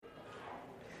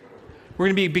We're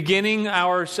going to be continuing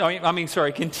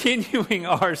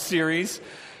our series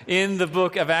in the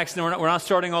book of Acts. And we're not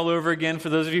starting all over again for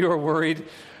those of you who are worried.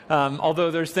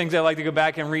 Although there's things I like to go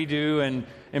back and redo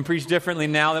and preach differently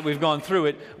now that we've gone through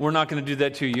it, we're not going to do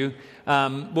that to you.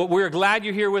 But we're glad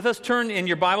you're here with us. Turn in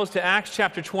your Bibles to Acts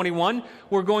chapter 21.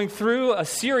 We're going through a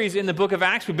series in the book of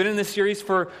Acts. We've been in this series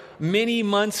for many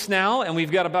months now, and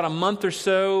we've got about a month or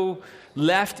so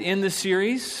left in the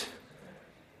series.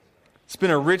 It's been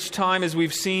a rich time as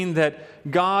we've seen that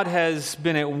God has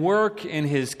been at work in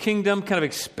His kingdom, kind of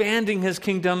expanding His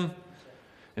kingdom,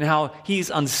 and how He's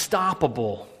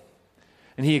unstoppable.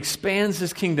 And He expands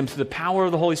His kingdom through the power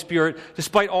of the Holy Spirit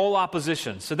despite all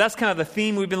opposition. So that's kind of the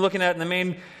theme we've been looking at in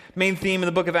the main theme in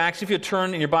the book of Acts. If you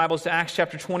turn in your Bibles to Acts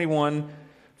chapter 21,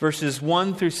 verses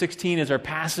 1 through 16 is our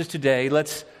passage today.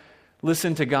 Let's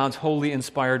listen to God's holy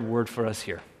inspired word for us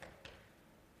here.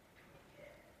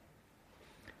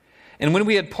 And when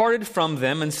we had parted from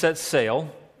them and set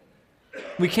sail,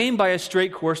 we came by a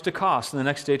straight course to Kos, and the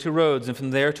next day to Rhodes, and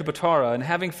from there to Patara. And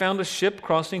having found a ship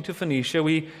crossing to Phoenicia,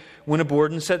 we went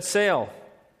aboard and set sail.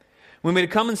 When we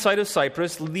had come in sight of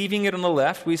Cyprus, leaving it on the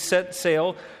left, we set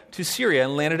sail to Syria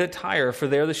and landed at Tyre, for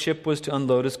there the ship was to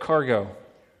unload its cargo.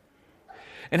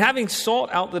 And having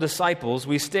sought out the disciples,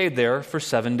 we stayed there for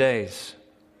 7 days.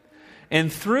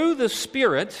 And through the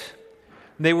Spirit,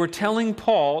 they were telling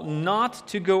Paul not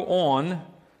to go on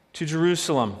to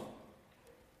Jerusalem.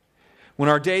 When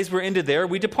our days were ended there,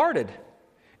 we departed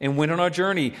and went on our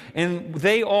journey. And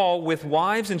they all, with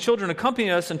wives and children,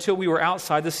 accompanied us until we were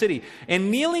outside the city.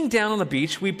 And kneeling down on the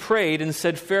beach, we prayed and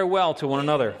said farewell to one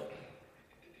another.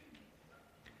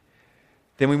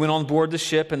 Then we went on board the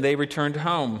ship, and they returned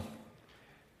home.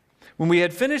 When we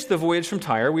had finished the voyage from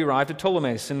Tyre, we arrived at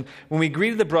Ptolemais, and when we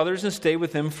greeted the brothers and stayed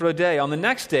with them for a day, on the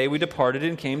next day we departed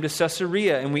and came to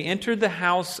Caesarea, and we entered the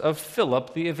house of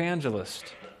Philip the evangelist,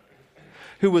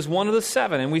 who was one of the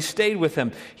 7, and we stayed with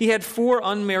him. He had 4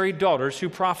 unmarried daughters who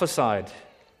prophesied.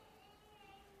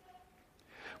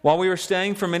 While we were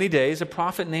staying for many days, a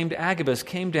prophet named Agabus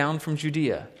came down from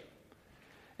Judea,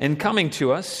 and coming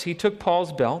to us, he took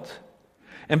Paul's belt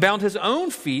and bound his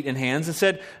own feet and hands and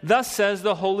said, "Thus says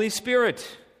the Holy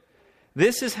Spirit,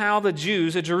 this is how the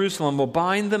Jews at Jerusalem will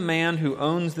bind the man who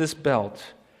owns this belt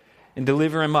and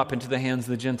deliver him up into the hands of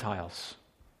the Gentiles."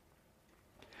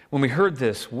 When we heard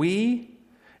this, we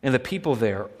and the people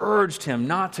there urged him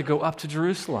not to go up to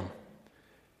Jerusalem.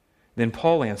 Then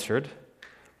Paul answered,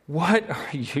 "What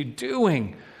are you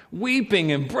doing,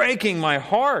 weeping and breaking my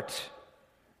heart?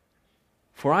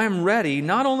 For I am ready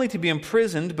not only to be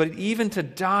imprisoned, but even to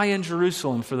die in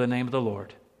Jerusalem for the name of the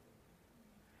Lord."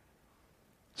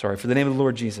 For the name of the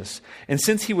Lord Jesus. And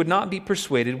since he would not be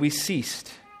persuaded, we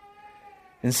ceased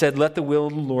and said, "Let the will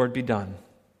of the Lord be done."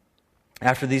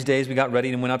 After these days, we got ready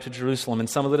and went up to Jerusalem, and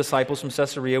some of the disciples from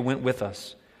Caesarea went with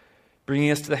us,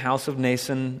 bringing us to the house of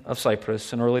Mnason of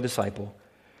Cyprus, an early disciple,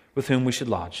 with whom we should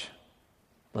lodge.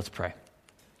 Let's pray.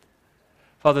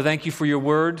 Father, thank you for your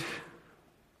word.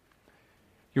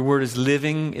 Your word is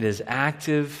living, it is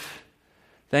active.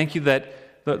 Thank you that,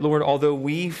 Lord, although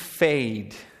we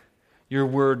fade, your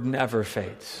word never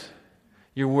fades.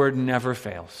 Your word never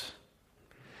fails.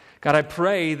 God, I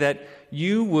pray that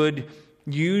you would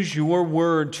use your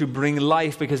word to bring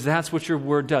life, because that's what your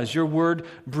word does. Your word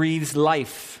breathes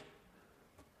life.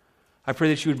 I pray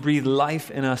that you would breathe life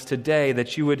in us today,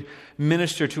 that you would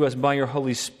minister to us by your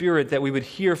Holy Spirit, that we would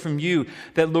hear from you,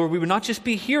 that, Lord, we would not just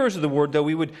be hearers of the word, though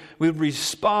we would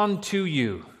respond to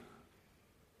you.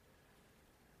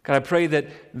 God, I pray that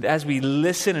as we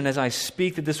listen and as I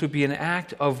speak, that this would be an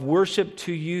act of worship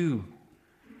to you.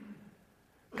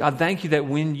 God, thank you that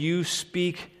when you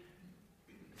speak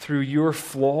through your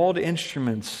flawed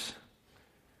instruments,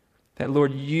 that,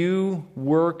 Lord, you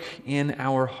work in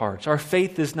our hearts. Our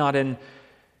faith is not in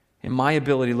my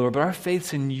ability, Lord, but our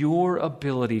faith's in your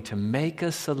ability to make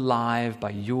us alive by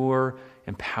your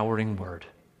empowering word.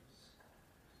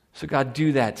 So, God,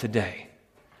 do that today.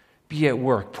 Be at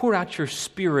work. Pour out your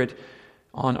Spirit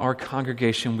on our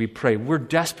congregation, we pray. We're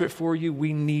desperate for you.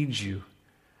 We need you.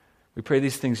 We pray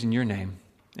these things in your name.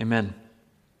 Amen.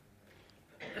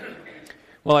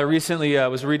 Well, I recently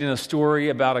was reading a story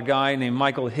about a guy named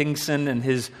Michael Hingson and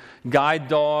his guide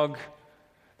dog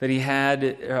that he had.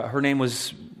 Her name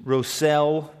was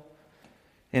Roselle.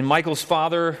 And Michael's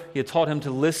father, he had taught him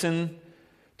to listen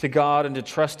to God and to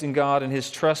trust in God. And his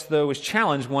trust, though, was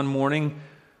challenged one morning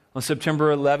on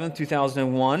September 11th,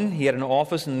 2001. He had an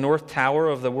office in the North Tower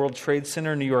of the World Trade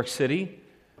Center in New York City.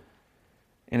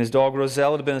 And his dog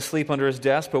Roselle had been asleep under his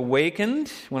desk, but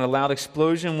wakened when a loud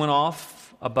explosion went off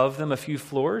above them a few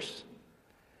floors.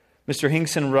 Mr.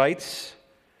 Hingson writes,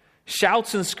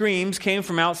 Shouts and screams came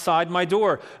from outside my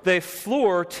door. The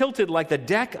floor tilted like the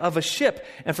deck of a ship,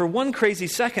 and for one crazy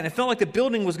second, it felt like the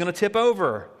building was going to tip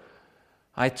over.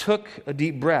 I took a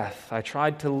deep breath. I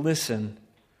tried to listen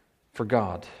for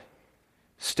God.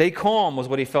 Stay calm was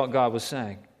what he felt God was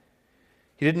saying.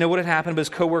 He didn't know what had happened, but his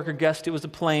coworker guessed it was a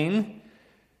plane.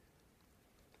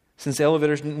 Since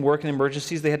elevators didn't work in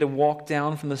emergencies, they had to walk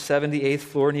down from the 78th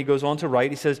floor, and he goes on to write.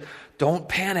 He says, "Don't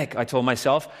panic," I told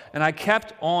myself, and I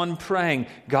kept on praying.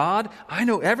 God, I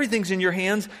know everything's in your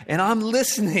hands, and I'm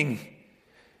listening.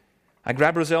 I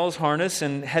grabbed Roselle's harness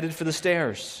and headed for the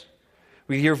stairs.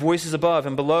 We hear voices above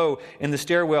and below in the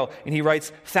stairwell, and he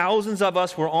writes, thousands of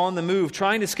us were on the move,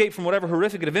 trying to escape from whatever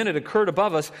horrific event had occurred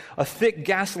above us. A thick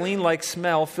gasoline-like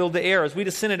smell filled the air. As we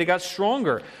descended, it got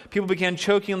stronger. People began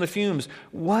choking on the fumes.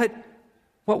 What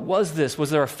was this?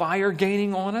 Was there a fire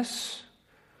gaining on us?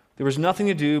 There was nothing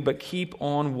to do but keep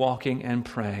on walking and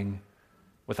praying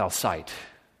without sight.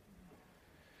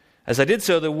 As I did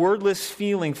so, the wordless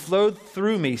feeling flowed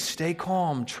through me. Stay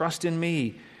calm, trust in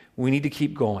me. We need to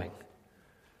keep going.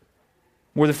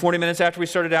 More than 40 minutes after we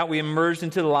started out, we emerged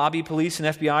into the lobby. Police and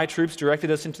FBI troops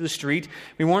directed us into the street.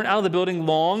 We weren't out of the building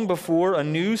long before a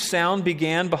new sound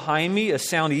began behind me, a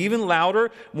sound even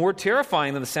louder, more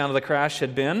terrifying than the sound of the crash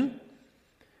had been.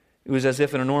 It was as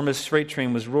if an enormous freight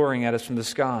train was roaring at us from the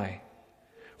sky.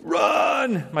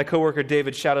 "Run!" my coworker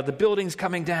David shouted. "The building's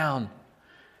coming down."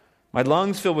 My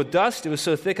lungs filled with dust. It was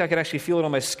so thick I could actually feel it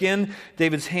on my skin.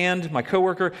 David's hand, my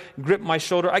coworker, gripped my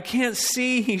shoulder. "I can't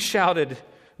see," he shouted.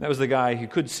 That was the guy who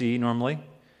could see normally.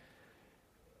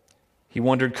 He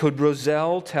wondered, could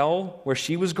Roselle tell where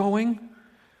she was going?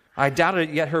 I doubted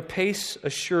it, yet her pace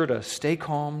assured us, stay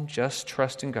calm, just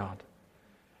trust in God.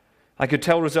 I could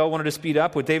tell Roselle wanted to speed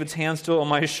up with David's hand still on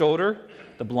my shoulder,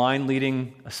 the blind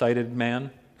leading a sighted man.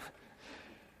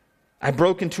 I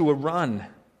broke into a run.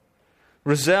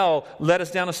 Roselle led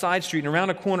us down a side street and around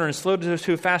a corner and slowed us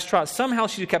to a fast trot. Somehow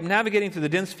she kept navigating through the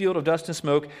dense field of dust and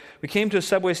smoke. We came to a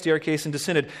subway staircase and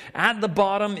descended. At the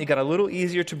bottom, it got a little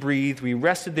easier to breathe. We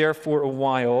rested there for a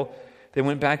while, then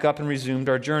went back up and resumed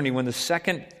our journey. When the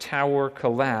second tower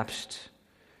collapsed,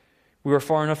 we were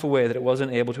far enough away that it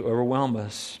wasn't able to overwhelm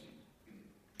us.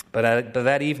 But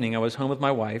that evening, I was home with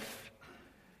my wife,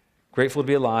 grateful to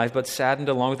be alive, but saddened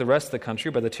along with the rest of the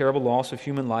country by the terrible loss of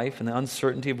human life and the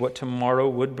uncertainty of what tomorrow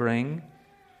would bring.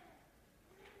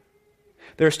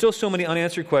 There are still so many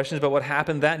unanswered questions about what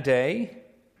happened that day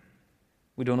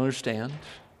we don't understand.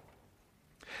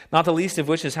 Not the least of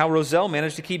which is how Roselle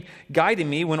managed to keep guiding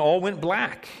me when all went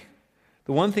black.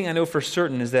 The one thing I know for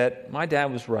certain is that my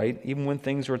dad was right. Even when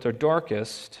things were at their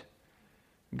darkest,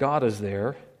 God is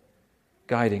there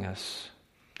guiding us.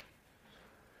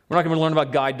 We're not going to learn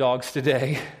about guide dogs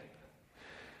today,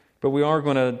 but we are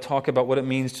going to talk about what it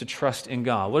means to trust in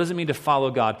God. What does it mean to follow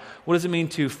God? What does it mean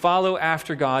to follow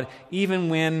after God even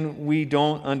when we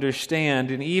don't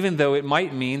understand and even though it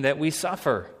might mean that we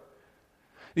suffer?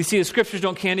 You see, the scriptures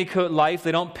don't candy coat life.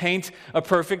 They don't paint a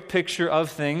perfect picture of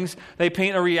things. They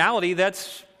paint a reality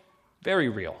that's very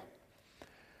real.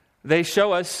 They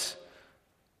show us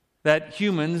that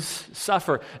humans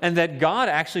suffer, and that God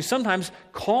actually sometimes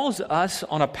calls us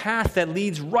on a path that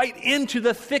leads right into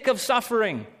the thick of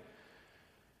suffering.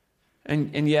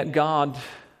 And yet God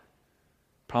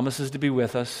promises to be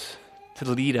with us, to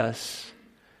lead us.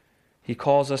 He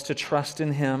calls us to trust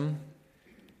in Him,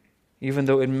 even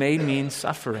though it may mean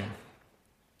suffering.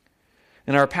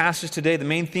 In our passage today, the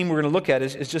main theme we're going to look at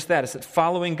is just that. It's that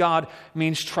following God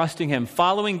means trusting Him.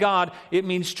 Following God, it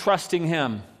means trusting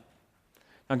Him.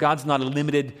 Now, God's not a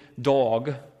limited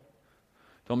dog.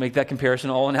 Don't make that comparison.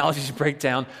 All analogies break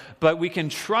down. But we can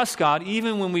trust God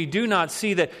even when we do not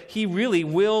see that He really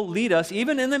will lead us,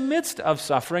 even in the midst of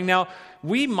suffering. Now,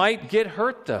 we might get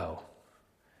hurt, though.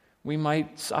 We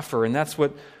might suffer, and that's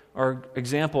what our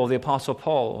example of the Apostle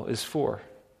Paul is for.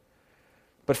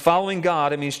 But following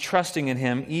God, it means trusting in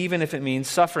Him, even if it means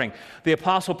suffering. The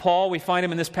Apostle Paul, we find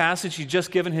him in this passage. He's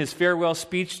just given his farewell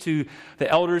speech to the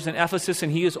elders in Ephesus,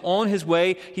 and he is on his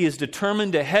way. He is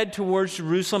determined to head towards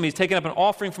Jerusalem. He's taken up an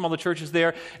offering from all the churches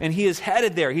there, and he is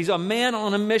headed there. He's a man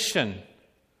on a mission.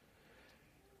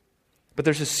 But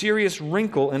there's a serious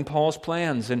wrinkle in Paul's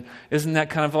plans, and isn't that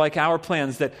kind of like our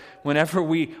plans, that whenever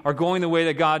we are going the way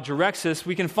that God directs us,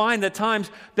 we can find at times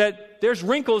that there's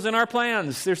wrinkles in our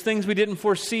plans. There's things we didn't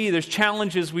foresee. There's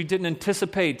challenges we didn't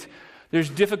anticipate. There's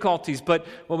difficulties. But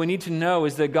what we need to know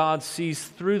is that God sees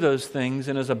through those things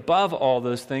and is above all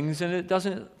those things, and it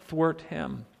doesn't thwart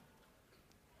Him.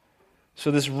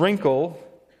 So this wrinkle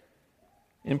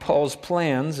in Paul's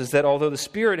plans is that although the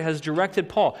Spirit has directed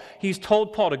Paul, He's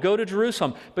told Paul to go to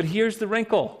Jerusalem, but here's the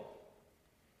wrinkle.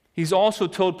 He's also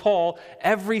told Paul,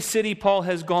 every city Paul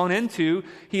has gone into,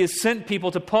 he has sent people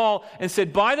to Paul and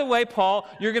said, by the way, Paul,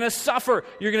 you're going to suffer.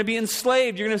 You're going to be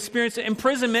enslaved. You're going to experience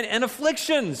imprisonment and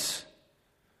afflictions.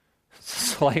 It's a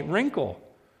slight wrinkle.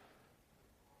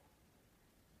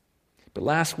 But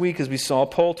last week, as we saw,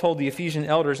 Paul told the Ephesian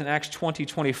elders in Acts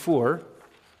 20:24,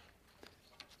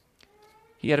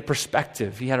 he had a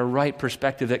perspective. He had a right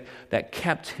perspective that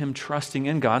kept him trusting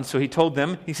in God. So he told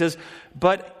them, he says,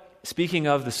 but speaking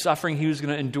of the suffering he was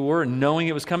going to endure and knowing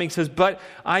it was coming, he says, but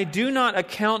I do not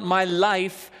account my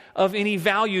life of any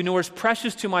value, nor as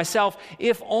precious to myself,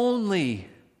 if only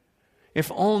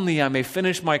I may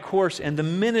finish my course and the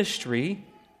ministry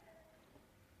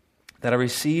that I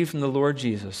received from the Lord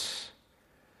Jesus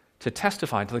to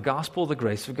testify to the gospel of the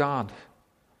grace of God.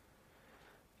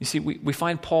 You see, we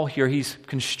find Paul here, he's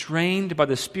constrained by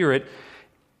the Spirit,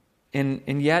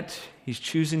 and yet he's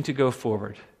choosing to go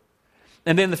forward.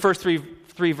 And then the first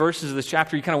three verses of this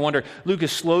chapter, you kind of wonder,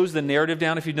 Lucas slows the narrative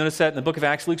down. If you've noticed that in the book of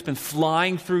Acts, Luke's been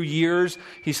flying through years.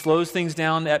 He slows things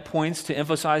down at points to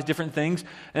emphasize different things.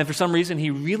 And for some reason,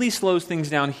 he really slows things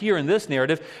down here in this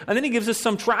narrative. And then he gives us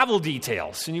some travel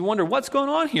details. And you wonder, what's going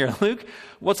on here, Luke?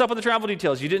 What's up with the travel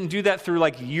details? You didn't do that through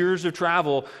like years of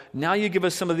travel. Now you give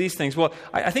us some of these things. Well,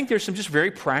 I think there's some just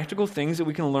very practical things that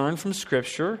we can learn from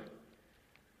Scripture.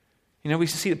 You know, we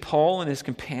see that Paul and his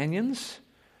companions,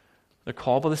 they're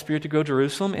called by the Spirit to go to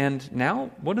Jerusalem, and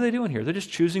now, what are they doing here? They're just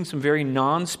choosing some very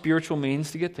non-spiritual means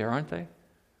to get there, aren't they?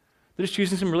 They're just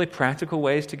choosing some really practical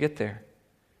ways to get there.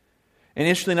 And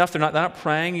interestingly enough, they're not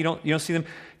praying. You don't see them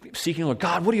seeking, Lord,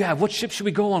 God, what do you have? What ship should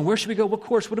we go on? Where should we go? What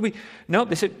course? What do we... No,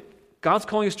 they said, God's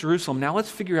calling us to Jerusalem. Now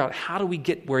let's figure out, how do we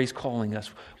get where He's calling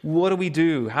us? What do we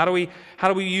do? How do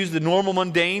we use the normal,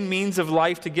 mundane means of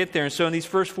life to get there? And so in these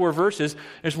first 4 verses,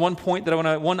 there's one point that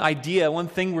one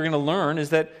thing we're going to learn is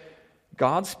that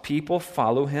God's people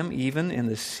follow Him even in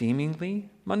the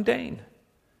seemingly mundane.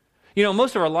 You know,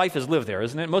 most of our life is lived there,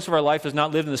 isn't it? Most of our life is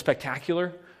not lived in the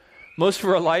spectacular. Most of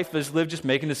our life is lived just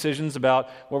making decisions about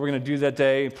what we're going to do that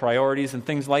day, priorities and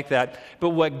things like that. But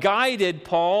what guided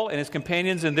Paul and his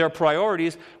companions and their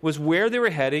priorities was where they were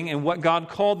heading and what God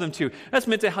called them to. That's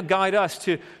meant to guide us,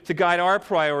 to guide our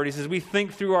priorities as we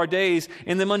think through our days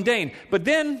in the mundane. But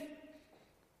then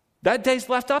that day's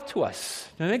left up to us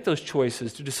to make those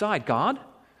choices, to decide, God,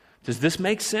 does this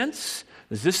make sense?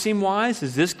 Does this seem wise?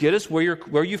 Does this get us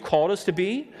where you've called us to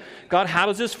be? God, how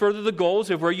does this further the goals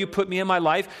of where you put me in my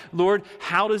life? Lord,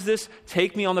 how does this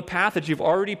take me on the path that you've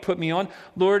already put me on?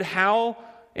 Lord, how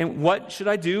and what should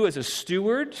I do as a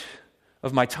steward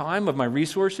of my time, of my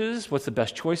resources? What's the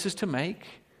best choices to make?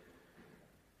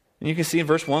 And you can see in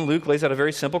verse 1, Luke lays out a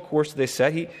very simple course that they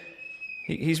set.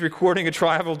 He's recording a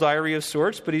travel diary of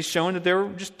sorts, but he's showing that they're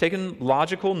just taking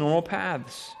logical, normal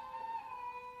paths.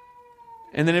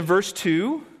 And then in verse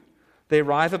 2, they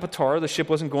arrive at Patara. The ship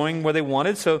wasn't going where they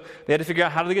wanted, so they had to figure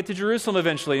out how do they get to Jerusalem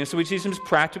eventually. And so we see some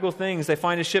practical things. They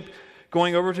find a ship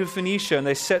going over to Phoenicia, and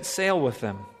they set sail with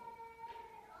them.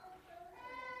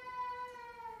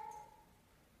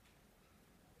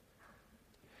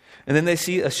 And then they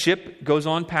see a ship goes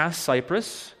on past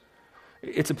Cyprus.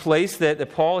 It's a place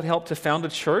that Paul had helped to found a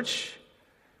church,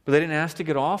 but they didn't ask to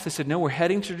get off. They said, no, we're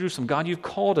heading to Jerusalem. God, you've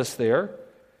called us there.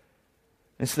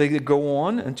 And so they go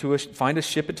on and find a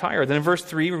ship at Tyre. Then in verse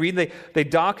 3, we read they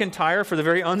dock in Tyre for the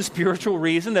very unspiritual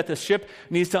reason that the ship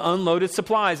needs to unload its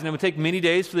supplies. And it would take many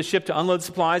days for the ship to unload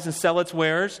supplies and sell its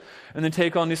wares and then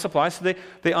take on new supplies. So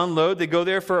they unload. They go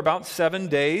there for about 7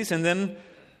 days. And then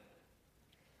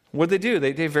what do?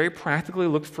 They very practically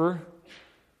looked for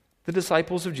the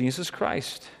disciples of Jesus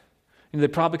Christ. You know,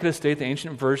 they probably could have stayed the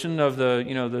ancient version of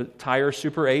the Tyre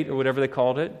Super 8 or whatever they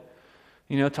called it.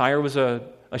 You know, Tyre was a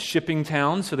shipping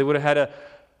town, so they would have had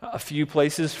a few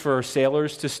places for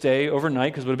sailors to stay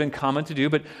overnight because it would have been common to do,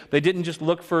 but they didn't just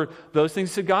look for those things.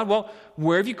 They said, God, well,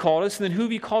 where have you called us, and then who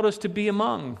have you called us to be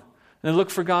among? And they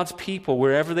looked for God's people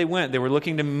wherever they went. They were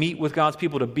looking to meet with God's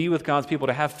people, to be with God's people,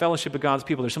 to have fellowship with God's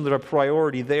people. There's something of a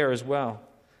priority there as well.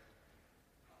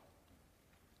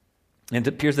 And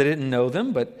it appears they didn't know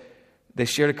them, but they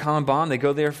shared a common bond. They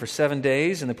go there for 7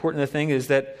 days, and the important thing is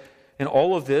that in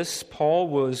all of this, Paul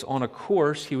was on a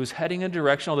course. He was heading in a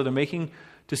direction, although they're making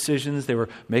decisions. They were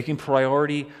making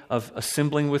priority of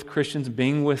assembling with Christians,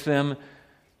 being with them.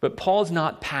 But Paul's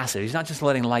not passive. He's not just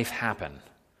letting life happen.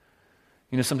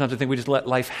 You know, sometimes I think we just let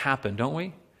life happen, don't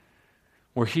we?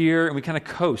 We're here and we kind of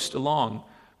coast along.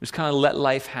 We just kind of let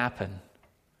life happen.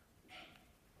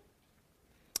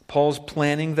 Paul's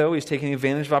planning, though. He's taking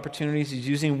advantage of opportunities. He's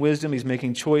using wisdom. He's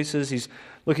making choices. He's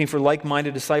looking for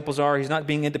like-minded disciples are. He's not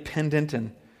being independent.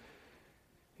 And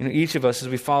Each of us, as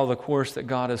we follow the course that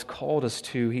God has called us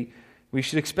to, we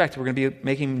should expect we're going to be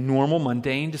making normal,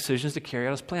 mundane decisions to carry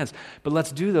out His plans. But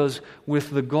let's do those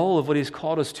with the goal of what He's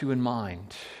called us to in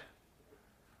mind,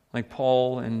 like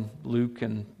Paul and Luke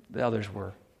and the others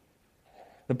were.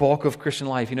 The bulk of Christian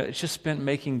life, it's just spent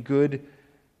making good,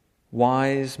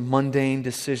 wise, mundane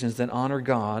decisions that honor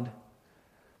God,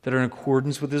 that are in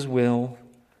accordance with His will,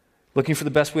 looking for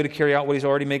the best way to carry out what He's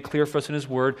already made clear for us in His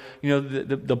Word.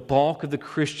 The bulk of the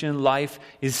Christian life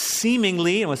is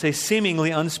seemingly, I want to say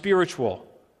seemingly, unspiritual.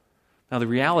 Now the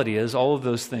reality is all of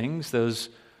those things, those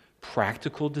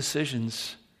practical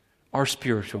decisions, are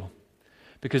spiritual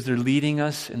because they're leading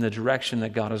us in the direction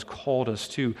that God has called us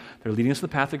to. They're leading us to the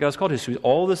path that God has called us to.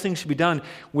 All of those things should be done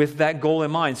with that goal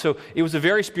in mind. So it was a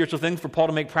very spiritual thing for Paul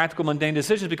to make practical, mundane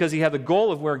decisions because he had the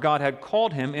goal of where God had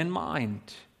called him in mind.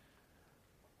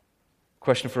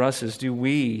 Question for us is, do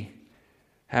we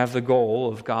have the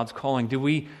goal of God's calling? Do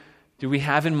we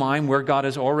have in mind where God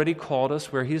has already called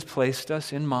us, where He has placed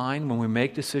us in mind when we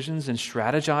make decisions and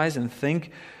strategize and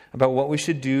think about what we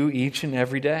should do each and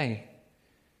every day?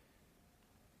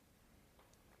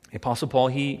 The Apostle Paul,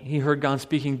 he heard God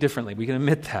speaking differently. We can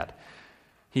admit that.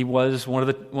 He was one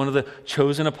of the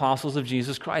chosen apostles of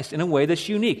Jesus Christ in a way that's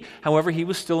unique. However, he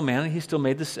was still a man and he still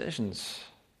made decisions.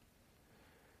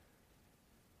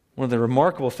 One of the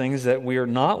remarkable things that we are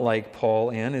not like Paul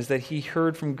in is that he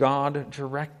heard from God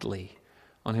directly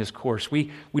on his course.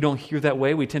 We don't hear that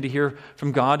way. We tend to hear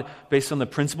from God based on the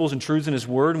principles and truths in His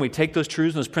Word, and we take those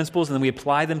truths and those principles and then we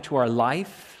apply them to our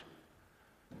life.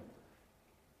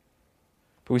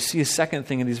 But we see a second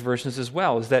thing in these verses as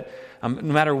well, is that no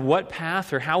matter what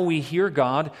path or how we hear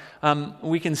God,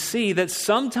 we can see that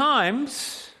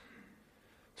sometimes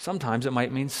it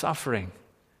might mean suffering.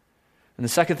 And the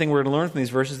second thing we're going to learn from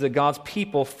these verses is that God's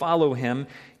people follow Him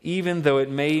even though it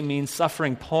may mean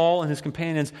suffering. Paul and his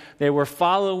companions, they were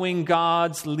following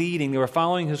God's leading. They were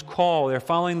following His call. They were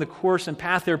following the course and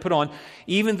path they were put on,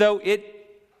 even though it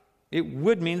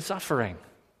would mean suffering.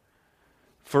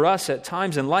 For us, at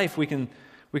times in life, we can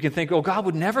think, oh, God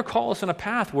would never call us on a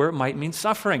path where it might mean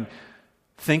suffering.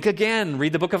 Think again.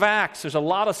 Read the book of Acts. There's a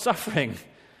lot of suffering.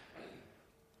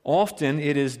 Often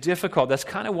it is difficult. That's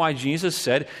kind of why Jesus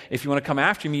said, if you want to come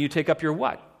after me, you take up your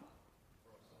what?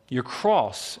 Your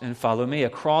cross and follow me. A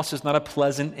cross is not a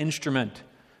pleasant instrument.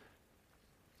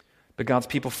 But God's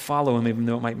people follow Him even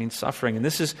though it might mean suffering. And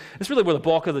this is really where the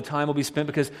bulk of the time will be spent,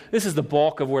 because this is the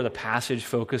bulk of where the passage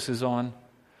focuses on.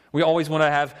 We always want to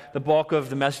have the bulk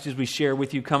of the messages we share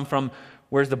with you come from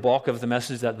where's the bulk of the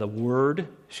message that the Word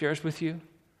shares with you.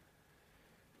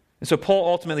 And so Paul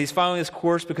ultimately, he's following this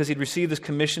course because he'd received this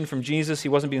commission from Jesus. He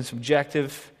wasn't being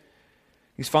subjective.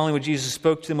 He's following what Jesus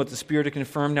spoke to him, what the Spirit had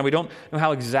confirmed. Now, we don't know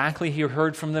how exactly he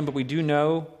heard from them, but we do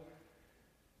know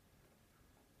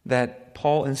that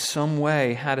Paul in some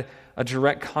way had a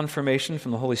direct confirmation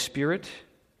from the Holy Spirit.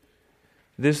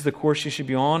 This is the course you should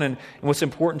be on. And what's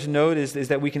important to note is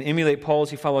that we can emulate Paul as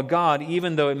he followed God,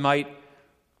 even though it might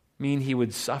mean he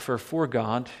would suffer for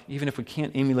God, even if we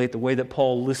can't emulate the way that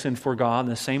Paul listened for God in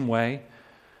the same way.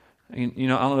 I don't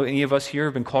know, any of us here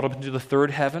have been called up into the third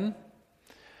heaven,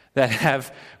 that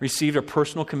have received a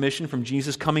personal commission from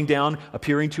Jesus coming down,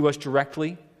 appearing to us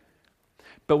directly.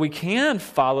 But we can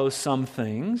follow some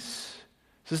things.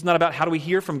 This is not about how do we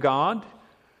hear from God,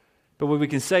 but what we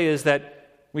can say is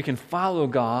that we can follow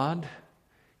God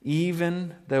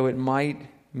even though it might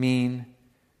mean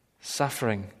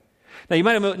suffering. Now, you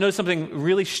might have noticed something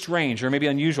really strange or maybe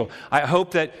unusual. I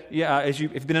hope that, if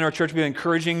you've been in our church, we've been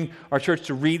encouraging our church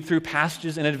to read through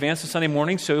passages in advance of Sunday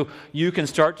morning so you can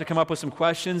start to come up with some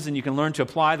questions and you can learn to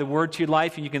apply the Word to your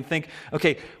life and you can think,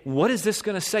 okay, what is this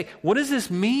going to say? What does this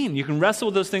mean? You can wrestle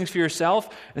with those things for yourself.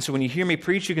 And so when you hear me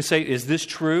preach, you can say, is this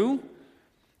true?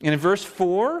 And in verse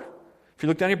 4, if you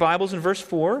look down your Bibles in verse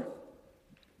 4,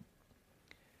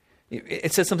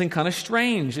 it says something kind of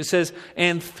strange. It says,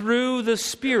 and through the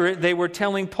Spirit they were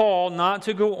telling Paul not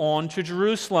to go on to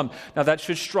Jerusalem. Now that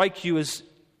should strike you as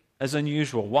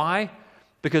unusual. Why?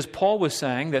 Because Paul was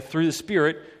saying that through the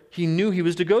Spirit he knew he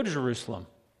was to go to Jerusalem.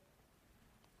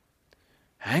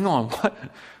 Hang on,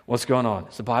 what's going on?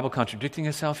 Is the Bible contradicting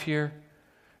itself here?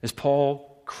 Is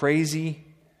Paul crazy?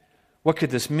 What could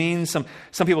this mean? Some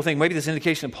people think maybe this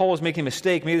indication that Paul was making a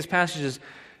mistake. Maybe this passage is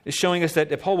showing us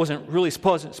that Paul wasn't really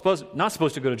not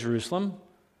supposed to go to Jerusalem.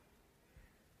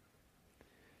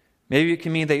 Maybe it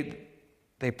can mean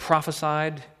they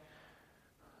prophesied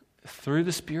through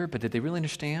the Spirit, but did they really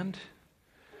understand?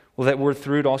 Well, that word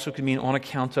through it also could mean on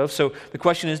account of. So the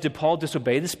question is, did Paul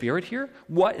disobey the Spirit here?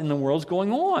 What in the world's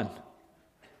going on?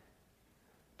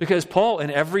 Because Paul, in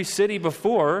every city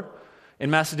before, in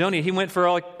Macedonia. He went for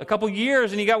like a couple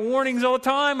years, and he got warnings all the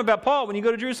time about, Paul, when you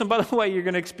go to Jerusalem, by the way, you're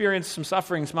going to experience some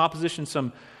suffering, some opposition,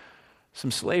 some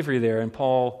slavery there. And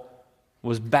Paul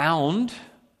was bound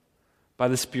by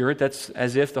the Spirit. That's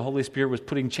as if the Holy Spirit was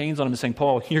putting chains on him and saying,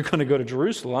 Paul, you're going to go to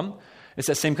Jerusalem. It's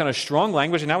that same kind of strong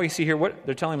language. And now we see here what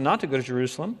they're telling him not to go to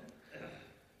Jerusalem.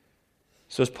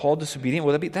 So is Paul disobedient?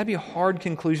 Well, that'd be a hard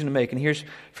conclusion to make. And here's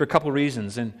for a couple of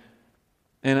reasons. And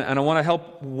I want to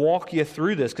help walk you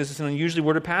through this because it's an unusually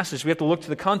worded passage. We have to look to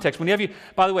the context. Whenever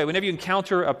you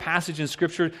encounter a passage in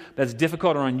Scripture that's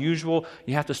difficult or unusual,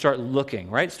 you have to start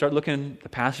looking, right? Start looking at the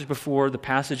passage before, the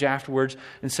passage afterwards,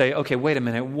 and say, okay, wait a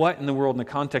minute, what in the world in the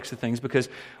context of things? Because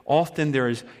often there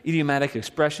is idiomatic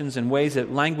expressions and ways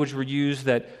that language were used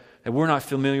that we're not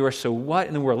familiar with. So what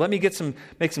in the world? Let me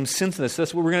make some sense of this. So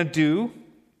that's what we're going to do.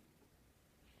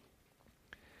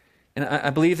 And I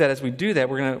believe that as we do that,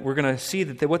 we're going to see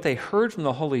that what they heard from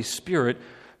the Holy Spirit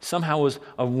somehow was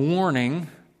a warning,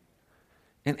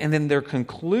 and then their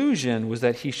conclusion was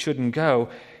that he shouldn't go,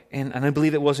 and I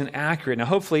believe it wasn't accurate. Now,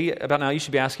 hopefully, about now, you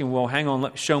should be asking, well, hang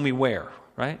on, show me where,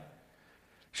 right?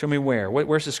 Show me where.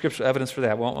 Where's the scriptural evidence for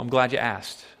that? Well, I'm glad you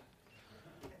asked.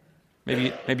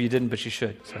 Maybe you didn't, but you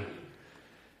should. So.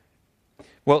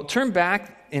 Well, turn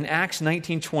back in Acts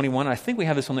 19:21. I think we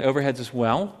have this on the overheads as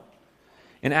well.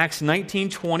 In Acts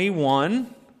 19:21,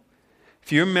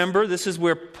 if you remember, this is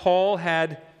where Paul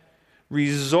had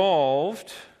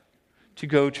resolved to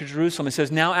go to Jerusalem. It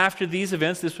says, now after these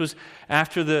events, this was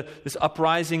after this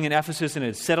uprising in Ephesus, and it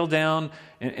had settled down,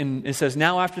 and it says,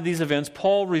 now after these events,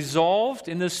 Paul resolved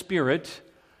in the Spirit,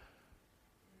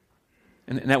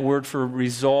 and that word for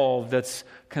resolve, that's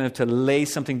kind of to lay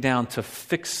something down, to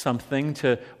fix something,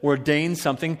 to ordain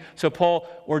something. So Paul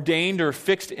ordained or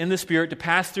fixed in the Spirit to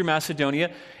pass through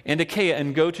Macedonia and Achaia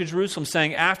and go to Jerusalem,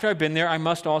 saying, after I've been there, I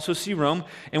must also see Rome.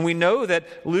 And we know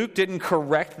that Luke didn't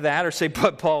correct that or say,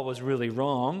 but Paul was really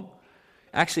wrong.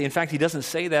 Actually, in fact, he doesn't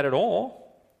say that at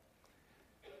all.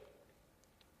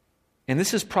 And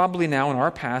this is probably now in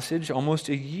our passage almost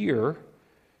a year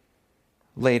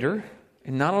later.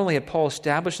 And not only had Paul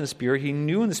established in the Spirit, he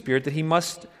knew in the Spirit that he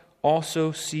must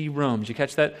also see Rome. Did you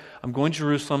catch that? I'm going to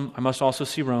Jerusalem. I must also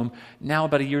see Rome. Now,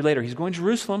 about a year later, he's going to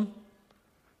Jerusalem.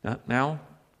 Now,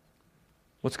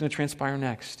 what's going to transpire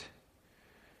next?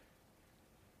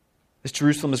 This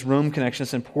Jerusalem is Rome connection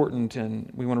is important,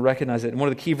 and we want to recognize it. And one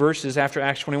of the key verses after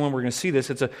Acts 21, we're going to see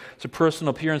this. It's a personal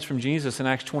appearance from Jesus in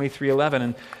Acts 23:11.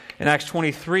 And in Acts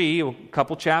 23, a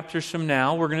couple chapters from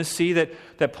now, we're going to see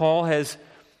that Paul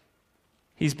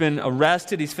He's been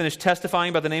arrested. He's finished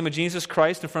testifying by the name of Jesus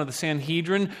Christ in front of the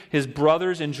Sanhedrin, his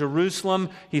brothers in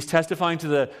Jerusalem. He's testifying to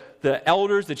the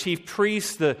elders, the chief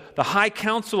priests, the high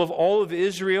council of all of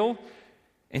Israel.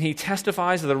 And he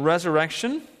testifies of the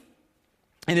resurrection.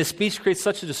 And his speech creates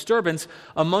such a disturbance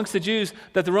amongst the Jews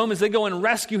that the Romans, they go and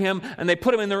rescue him, and they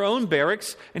put him in their own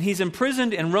barracks. And he's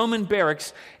imprisoned in Roman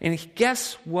barracks. And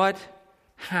guess what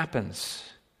happens?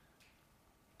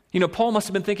 You know, Paul must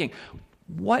have been thinking,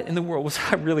 what in the world, was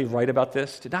I really right about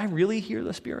this? Did I really hear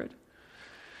the Spirit?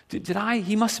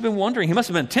 He must have been wondering. He must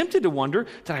have been tempted to wonder,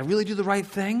 did I really do the right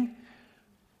thing?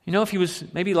 You know, if he was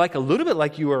maybe like a little bit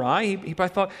like you or I, he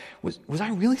probably thought, was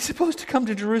I really supposed to come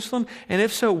to Jerusalem? And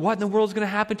if so, what in the world is going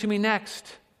to happen to me next?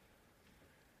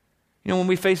 You know, when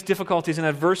we face difficulties and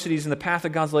adversities in the path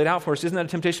that God's laid out for us, isn't that a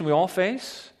temptation we all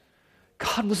face?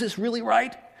 God, was this really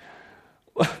right?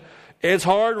 It's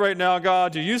hard right now,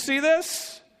 God. Do you see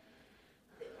this?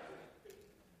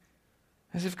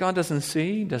 As if God doesn't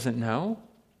see, doesn't know.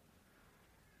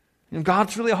 You know, God,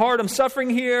 it's really hard. I'm suffering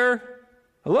here.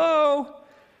 Hello?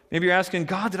 Maybe you're asking,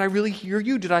 God, did I really hear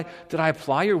you? Did I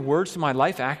apply your words to my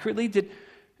life accurately?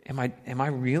 Am I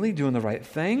really doing the right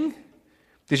thing?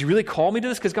 Did you really call me to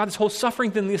this? Because God, this whole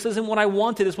suffering thing, this isn't what I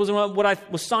wanted. This wasn't what I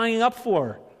was signing up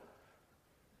for.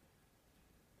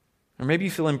 Or maybe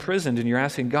you feel imprisoned and you're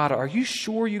asking, God, are you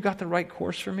sure you got the right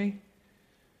course for me?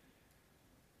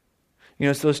 You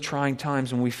know, it's those trying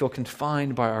times when we feel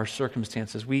confined by our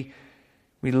circumstances. We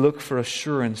look for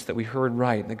assurance that we heard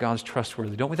right and that God's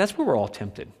trustworthy, don't we? That's where we're all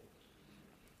tempted.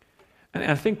 And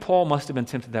I think Paul must have been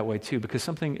tempted that way too, because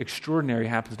something extraordinary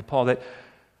happens to Paul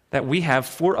that we have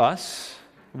for us.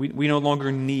 We no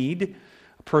longer need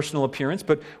a personal appearance,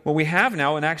 but what we have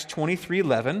now in Acts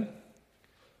 23:11,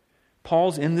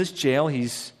 Paul's in this jail.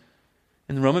 He's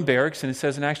in the Roman barracks, and it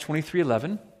says in Acts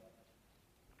 23:11,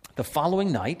 the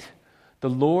following night, the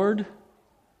Lord,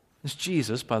 this is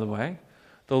Jesus, by the way,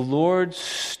 the Lord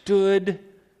stood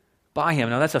by him.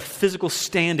 Now that's a physical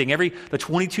standing. The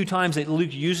 22 times that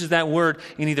Luke uses that word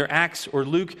in either Acts or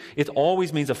Luke, it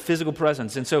always means a physical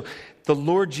presence. And so the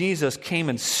Lord Jesus came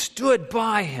and stood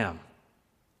by him.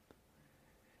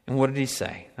 And what did he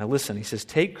say? Now listen, he says,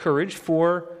 take courage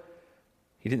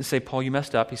he didn't say, Paul, you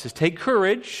messed up. He says, take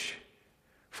courage,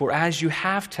 for as you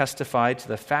have testified to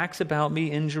the facts about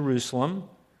me in Jerusalem,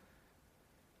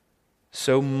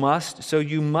 so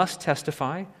you must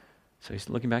testify. So he's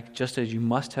looking back, just as you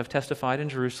must have testified in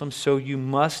Jerusalem, so you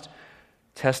must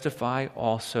testify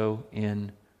also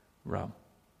in Rome.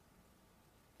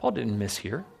 Paul didn't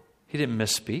mishear. He didn't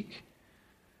misspeak.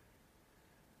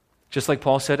 Just like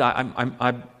Paul said,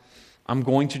 I'm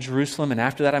going to Jerusalem, and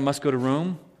after that I must go to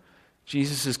Rome.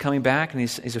 Jesus is coming back, and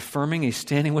he's affirming, he's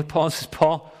standing with Paul and says,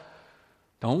 Paul,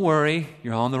 don't worry,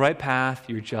 you're on the right path,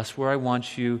 you're just where I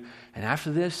want you, and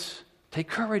after this, take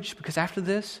courage, because after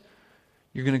this,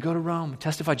 you're going to go to Rome and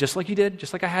testify just like you did,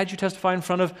 just like I had you testify in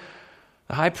front of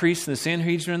the high priest and the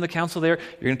Sanhedrin and the council there,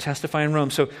 you're going to testify in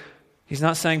Rome. So he's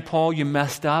not saying, Paul, you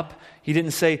messed up. He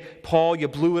didn't say, Paul, you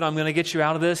blew it, I'm going to get you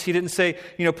out of this. He didn't say,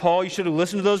 Paul, you should have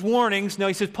listened to those warnings. No,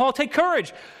 he says, Paul, take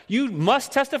courage. You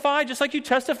must testify just like you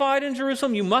testified in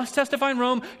Jerusalem. You must testify in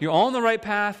Rome. You're on the right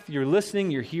path. You're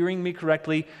listening. You're hearing me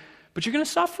correctly. But you're going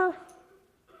to suffer.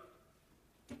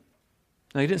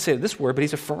 Now, he didn't say this word, but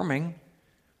he's affirming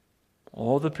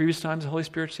all the previous times the Holy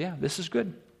Spirit said, yeah, this is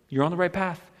good. You're on the right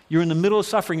path. You're in the middle of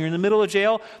suffering. You're in the middle of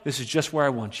jail. This is just where I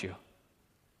want you.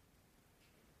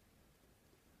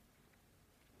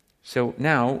 So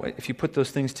now, if you put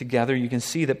those things together, you can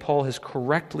see that Paul has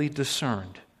correctly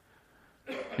discerned.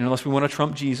 Unless we want to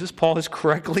trump Jesus, Paul has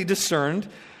correctly discerned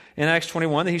in Acts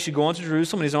 21 that he should go on to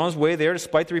Jerusalem, and he's on his way there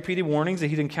despite the repeated warnings that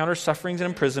he'd encounter sufferings and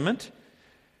imprisonment.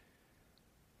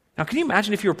 Now, can you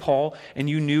imagine if you were Paul and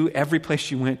you knew every place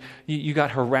you went, you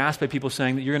got harassed by people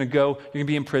saying that you're going to go, you're going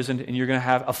to be imprisoned, and you're going to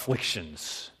have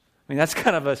afflictions? I mean, that's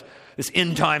kind of this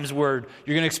end times word.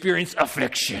 You're going to experience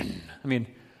affliction. I mean,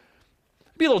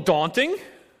 it'd be a little daunting.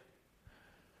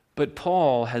 But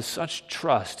Paul has such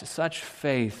trust, such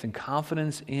faith and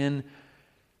confidence in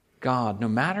God, no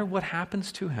matter what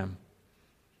happens to him,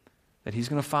 that he's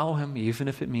going to follow him even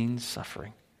if it means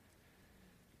suffering.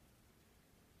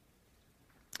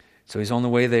 So he's on the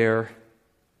way there.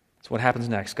 That's what happens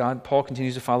next. Paul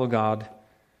continues to follow God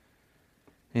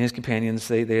and his companions.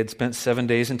 They had spent 7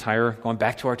 days in Tyre, going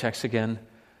back to our text again,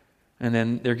 and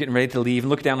then they're getting ready to leave. And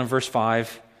look down in verse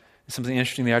 5. Something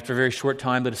interesting there. After a very short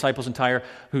time, the disciples in Tyre,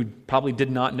 who probably did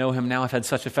not know him now, have had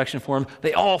such affection for him,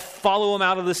 they all follow him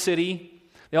out of the city.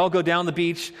 They all go down the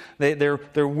beach. They're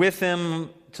with him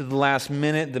to the last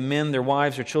minute, the men, their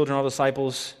wives, their children, all the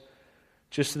disciples,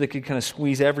 just so they could kind of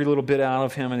squeeze every little bit out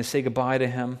of him and they say goodbye to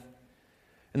him.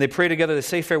 And they pray together, they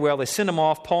say farewell, they send him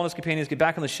off. Paul and his companions get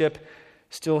back on the ship,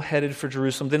 still headed for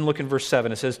Jerusalem. Then look in verse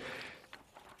 7. It says,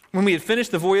 when we had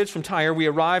finished the voyage from Tyre, we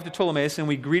arrived at Ptolemais, and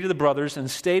we greeted the brothers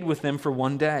and stayed with them for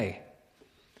 1 day.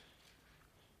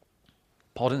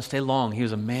 Paul didn't stay long. He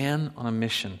was a man on a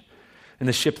mission. And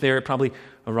the ship there, it probably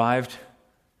arrived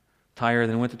Tyre,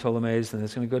 then went to Ptolemais, and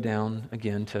it's going to go down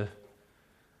again to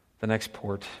the next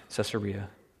port, Caesarea.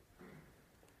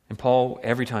 And Paul,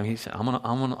 every time, he said, I'm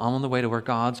on the way to where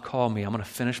God's called me. I'm going to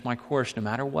finish my course no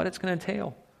matter what it's going to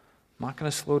entail. I'm not going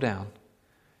to slow down.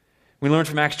 We learned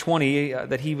from Acts 20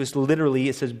 that he was literally,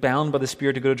 it says, bound by the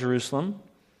Spirit to go to Jerusalem.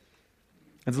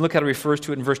 And look how it refers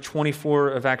to it in verse 24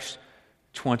 of Acts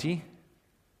 20.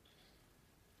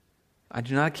 I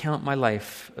do not count my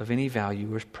life of any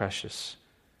value or precious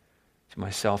to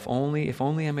myself, if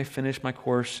only I may finish my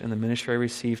course in the ministry I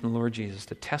received from the Lord Jesus,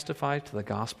 to testify to the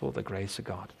gospel of the grace of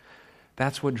God.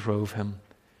 That's what drove him.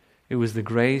 It was the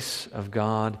grace of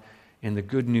God and the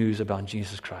good news about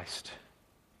Jesus Christ.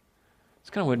 It's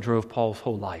kind of what drove Paul's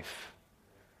whole life.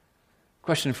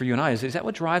 Question for you and I is that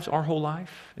what drives our whole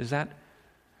life?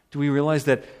 Do we realize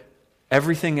that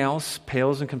everything else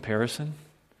pales in comparison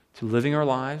to living our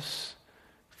lives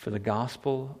for the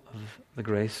gospel of the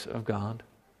grace of God?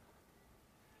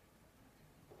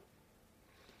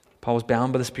 Paul was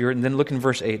bound by the Spirit. And then look in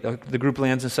verse 8. The group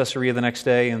lands in Caesarea the next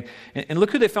day. And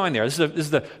look who they find there. This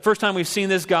is the first time we've seen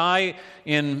this guy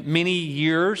in many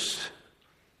years,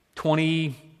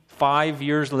 25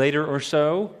 years later or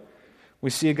so.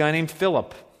 We see a guy named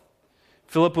Philip.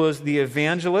 Philip was the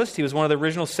evangelist. He was one of the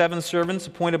original 7 servants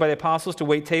appointed by the apostles to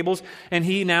wait tables. And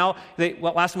he now,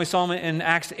 last time we saw him in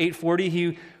Acts 8:40,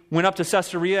 he went up to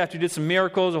Caesarea after he did some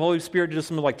miracles. The Holy Spirit did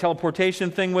some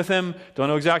teleportation thing with him. Don't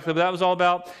know exactly what that was all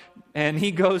about. And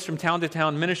he goes from town to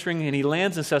town ministering, and he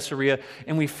lands in Caesarea.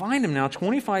 And we find him now,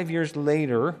 25 years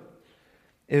later,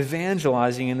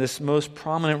 evangelizing in this most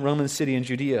prominent Roman city in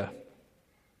Judea.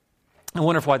 I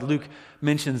wonder why Luke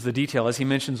mentions the detail, as he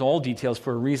mentions all details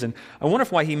for a reason. I wonder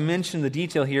why he mentioned the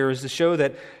detail here is to show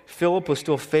that Philip was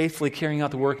still faithfully carrying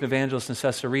out the work of evangelist in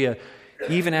Caesarea,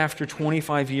 even after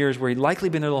 25 years, where he'd likely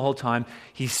been there the whole time,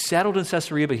 he settled in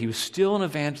Caesarea, but he was still an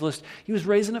evangelist. He was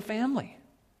raised in a family,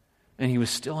 and he was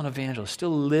still an evangelist,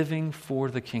 still living for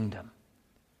the kingdom.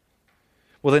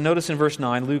 Well, then notice in verse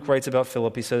 9, Luke writes about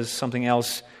Philip. He says something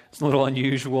else. It's a little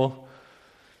unusual.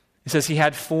 He says he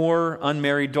had 4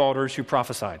 unmarried daughters who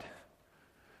prophesied.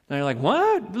 Now you're like,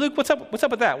 what? Luke, what's up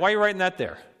with that? Why are you writing that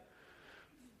there?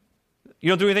 You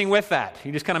don't do anything with that.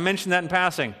 You just kind of mention that in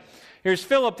passing. Here's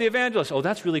Philip, the evangelist. Oh,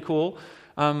 that's really cool.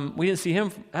 We haven't seen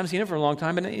him for a long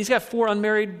time, and he's got 4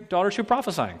 unmarried daughters who are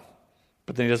prophesying.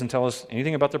 But then he doesn't tell us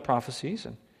anything about their prophecies.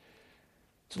 And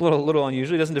it's a little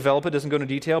unusual. He doesn't develop it, doesn't go into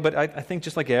detail, but I think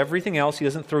just like everything else, he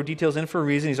doesn't throw details in for a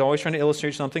reason. He's always trying to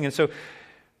illustrate something. And so,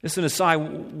 this is an aside.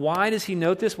 Why does he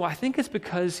note this? Well, I think it's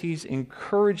because he's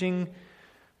encouraging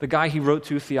the guy he wrote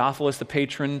to, Theophilus, the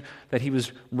patron that he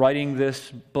was writing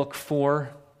this book for.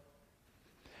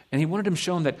 And he wanted him to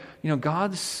show him that,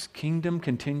 God's kingdom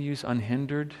continues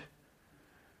unhindered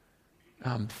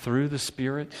through the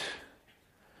Spirit.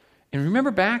 And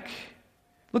remember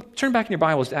turn back in your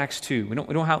Bibles to Acts 2. We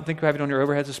don't think we have it on your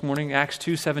overheads this morning. Acts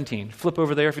 2:17. Flip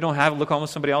over there. If you don't have it, look on with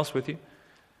somebody else with you.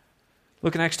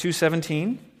 Look in Acts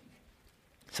 2:17.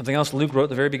 Something else Luke wrote at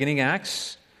the very beginning of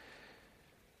Acts.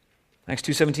 Acts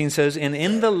 2:17 says, "And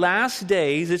in the last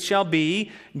days it shall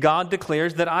be, God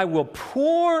declares, that I will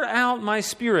pour out my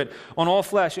Spirit on all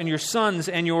flesh, and your sons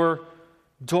and your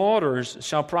daughters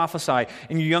shall prophesy,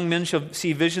 and your young men shall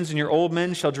see visions, and your old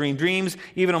men shall dream dreams,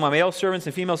 even on my male servants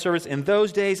and female servants. In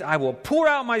those days I will pour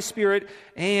out my Spirit,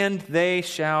 and they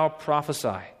shall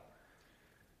prophesy."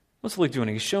 What's Luke doing?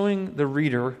 He's showing the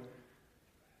reader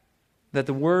that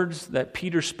the words that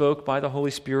Peter spoke by the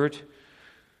Holy Spirit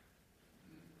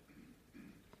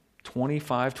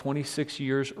 25, 26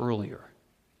 years earlier.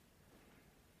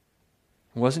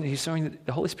 He's showing that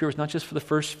the Holy Spirit was not just for the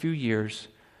first few years.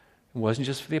 It wasn't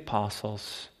just for the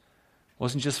apostles. It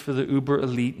wasn't just for the uber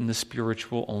elite and the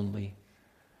spiritual only.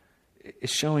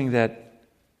 It's showing that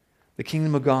the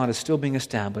kingdom of God is still being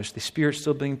established. The Spirit's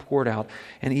still being poured out.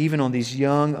 And even on these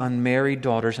young unmarried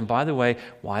daughters. And by the way,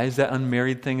 why is that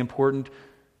unmarried thing important?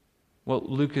 Well,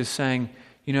 Luke is saying,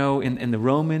 in the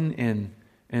Roman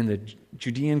and the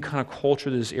Judean kind of culture,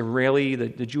 this Israeli,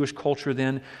 the Jewish culture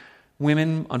then,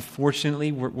 women,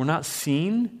 unfortunately, were not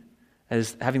seen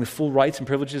as having the full rights and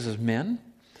privileges as men.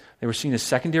 They were seen as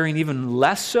secondary, and even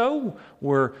less so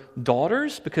were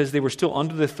daughters, because they were still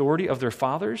under the authority of their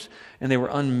fathers, and they were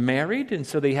unmarried, and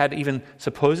so they had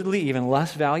supposedly even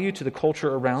less value to the culture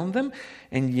around them.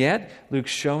 And yet,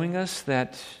 Luke's showing us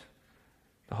that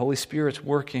the Holy Spirit's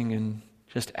working in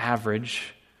just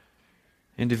average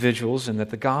individuals, and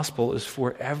that the gospel is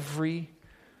for every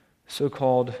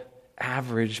so-called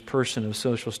average person of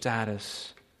social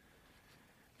status,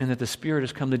 and that the Spirit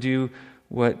has come to do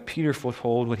what Peter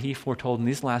foretold, what he foretold in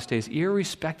these last days,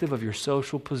 irrespective of your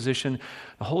social position.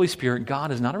 The Holy Spirit,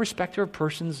 God, is not a respecter of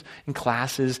persons and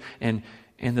classes and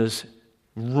those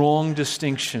wrong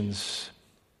distinctions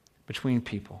between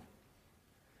people.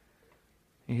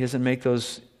 He doesn't make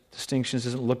those distinctions,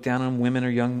 doesn't look down on women or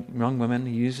young women.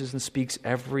 He uses and speaks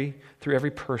through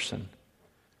every person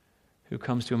who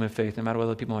comes to him in faith, no matter what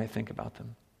other people might think about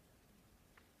them.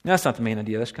 Now, that's not the main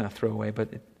idea. That's kind of throwaway, but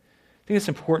I think it's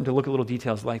important to look at little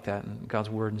details like that in God's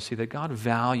Word and see that God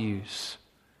values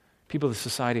people that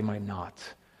society might not.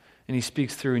 And He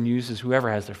speaks through and uses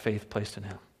whoever has their faith placed in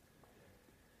Him.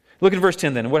 Look at verse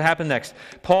 10 then. What happened next?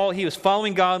 Paul, he was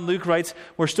following God. Luke writes,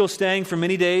 "We're still staying for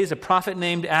many days. A prophet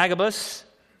named Agabus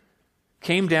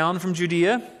came down from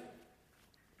Judea."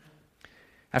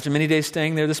 After many days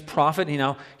staying there, this prophet,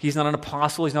 he's not an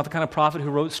apostle. He's not the kind of prophet who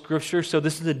wrote Scripture. So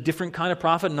this is a different kind of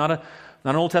prophet, not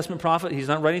an Old Testament prophet. He's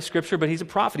not writing Scripture, but he's a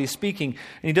prophet. He's speaking.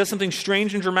 And he does something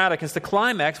strange and dramatic. It's the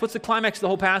climax. What's the climax of the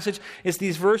whole passage? It's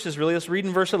these verses, really. Let's read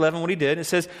in verse 11 what he did. It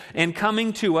says, "And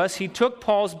coming to us, he took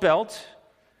Paul's belt,"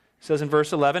 it says in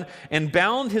verse 11, "and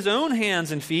bound his own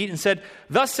hands and feet and said,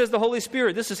 'Thus says the Holy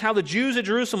Spirit, this is how the Jews at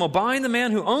Jerusalem will bind the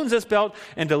man who owns this belt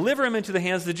and deliver him into the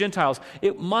hands of the Gentiles.'"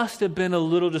 It must have been a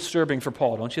little disturbing for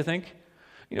Paul, don't you think?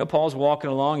 Paul's walking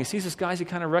along. He sees this guy he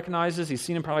kind of recognizes. He's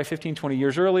seen him probably 15, 20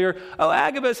 years earlier. "Oh,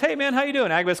 Agabus, hey man, how you doing?"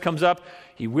 Agabus comes up.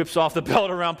 He whips off the belt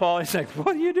around Paul. He's like,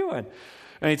 "What are you doing?"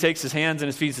 And he takes his hands and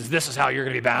his feet and says, "This is how you're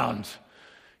going to be bound."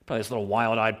 Probably this little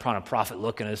wild-eyed prophet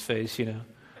look in his face,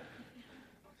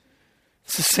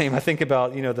 It's the same. I think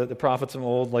about, the prophets of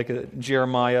old, like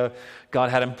Jeremiah. God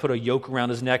had him put a yoke around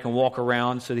his neck and walk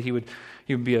around so that he would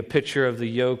be a picture of the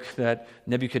yoke that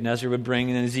Nebuchadnezzar would bring.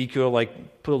 And then Ezekiel,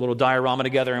 put a little diorama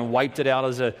together and wiped it out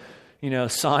as a,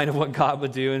 sign of what God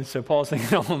would do. And so Paul's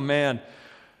thinking, oh man,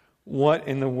 what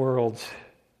in the world?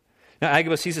 Now,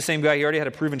 Agabus, he's the same guy. He already had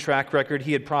a proven track record.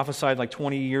 He had prophesied like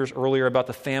 20 years earlier about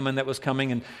the famine that was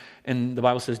coming, and the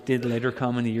Bible says did later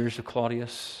come in the years of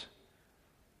Claudius.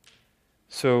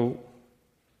 So,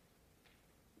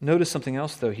 notice something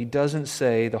else, though. He doesn't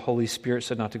say the Holy Spirit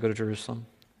said not to go to Jerusalem.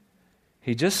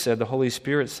 He just said the Holy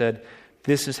Spirit said,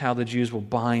 this is how the Jews will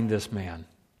bind this man.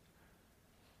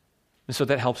 And so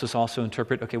that helps us also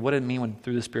interpret, okay, what did it mean when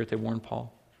through the Spirit they warned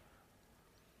Paul?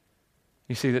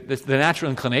 You see, that the natural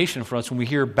inclination for us when we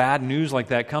hear bad news like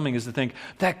that coming is to think,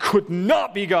 that could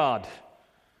not be God.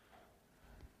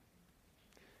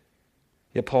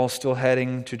 Yet Paul's still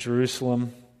heading to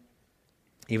Jerusalem,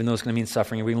 even though it's going to mean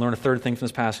suffering. And we learn a third thing from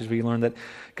this passage. We learn that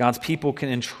God's people can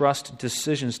entrust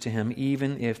decisions to him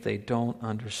even if they don't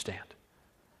understand.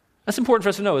 That's important for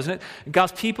us to know, isn't it?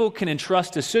 God's people can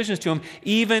entrust decisions to him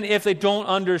even if they don't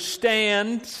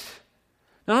understand.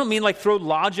 Now, I don't mean like throw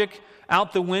logic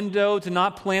out the window to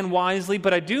not plan wisely,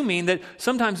 but I do mean that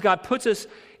sometimes God puts us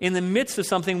in the midst of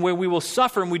something where we will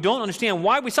suffer and we don't understand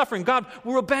why we're suffering. God,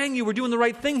 we're obeying you. We're doing the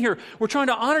right thing here. We're trying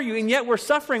to honor you, and yet we're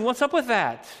suffering. What's up with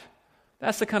that?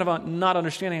 That's the kind of not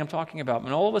understanding I'm talking about.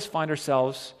 And all of us find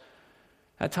ourselves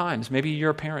at times. Maybe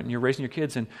you're a parent and you're raising your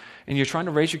kids and you're trying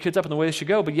to raise your kids up in the way they should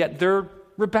go, but yet they're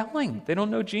rebelling. They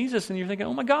don't know Jesus, and you're thinking,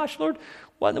 oh my gosh, Lord,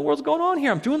 what in the world's going on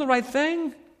here? I'm doing the right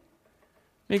thing.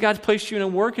 Maybe God's placed you in a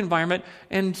work environment,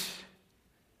 and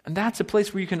that's a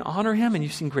place where you can honor him, and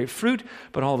you've seen great fruit,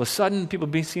 but all of a sudden,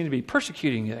 people seem to be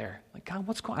persecuting you there. Like, God,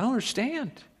 what's going on? I don't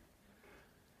understand.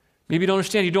 Maybe you don't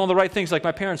understand. You're doing the right things. Like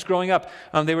my parents growing up,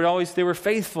 they were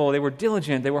faithful, they were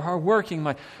diligent, they were hardworking,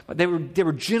 they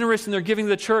were generous in their giving to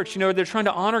the church. They're trying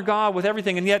to honor God with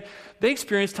everything, and yet they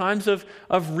experienced times of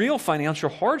real financial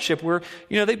hardship where,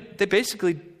 they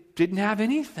basically didn't have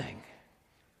anything.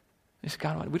 They said,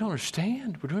 God, we don't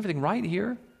understand. We're doing everything right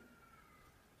here.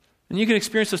 And you can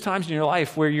experience those times in your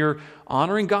life where you're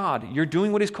honoring God. You're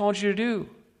doing what he's called you to do.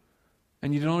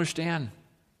 And you don't understand.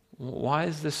 Why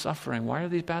is this suffering? Why are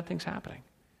these bad things happening?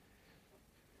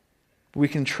 We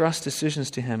can trust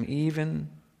decisions to him even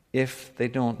if they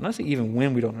don't. Not say even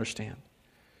when we don't understand.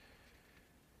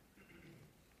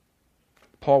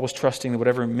 Paul was trusting that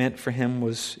whatever it meant for him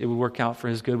it would work out for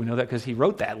his good. We know that because he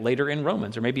wrote that later in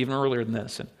Romans, or maybe even earlier than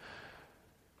this. And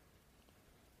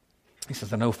he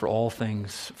says, I know for all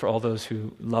things, for all those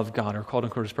who love God or are called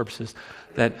according to his purposes,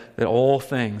 that all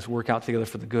things work out together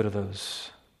for the good of those.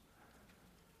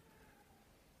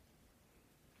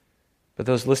 But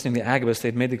those listening to Agabus,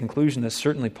 they'd made the conclusion that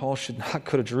certainly Paul should not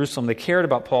go to Jerusalem. They cared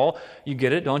about Paul. You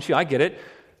get it, don't you? I get it.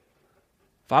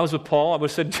 If I was with Paul, I would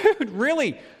have said, dude,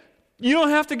 really? You don't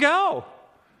have to go.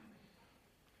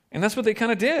 And that's what they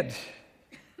kind of did.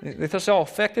 They thought how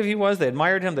effective he was. They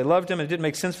admired him. They loved him. And it didn't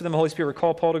make sense for them. The Holy Spirit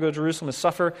called Paul to go to Jerusalem and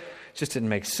suffer. It just didn't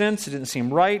make sense. It didn't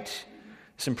seem right.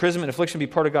 This imprisonment and affliction would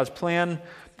be part of God's plan.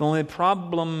 The only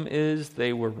problem is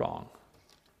they were wrong.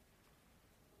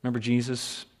 Remember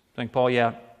Jesus saying, Paul,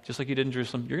 yeah, just like you did in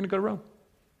Jerusalem, you're going to go to Rome.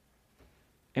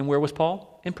 And where was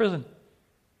Paul? In prison.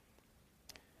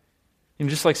 And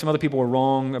just like some other people were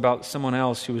wrong about someone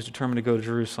else who was determined to go to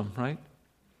Jerusalem, right?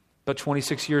 But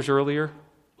 26 years earlier,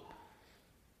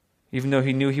 even though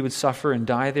he knew he would suffer and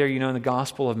die there, in the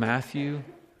Gospel of Matthew,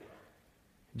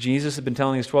 Jesus had been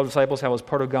telling his 12 disciples how it was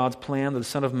part of God's plan that the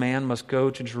Son of Man must go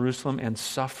to Jerusalem and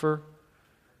suffer.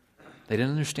 They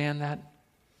didn't understand that.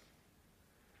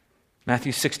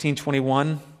 Matthew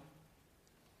 16:21.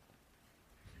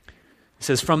 It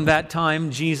says, from that time,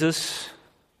 Jesus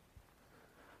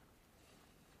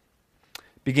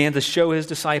began to show his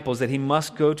disciples that he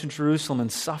must go to Jerusalem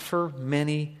and suffer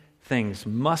many things.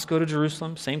 Must go to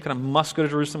Jerusalem, same kind of must go to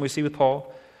Jerusalem we see with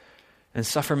Paul, and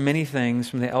suffer many things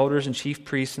from the elders and chief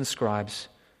priests and scribes,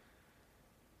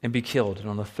 and be killed, and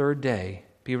on the third day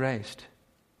be raised.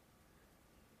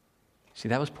 See,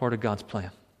 that was part of God's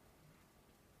plan.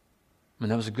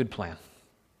 That was a good plan.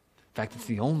 In fact, it's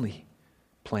the only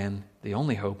plan, the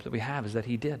only hope that we have is that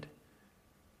he did.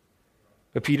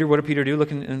 But Peter, what did Peter do?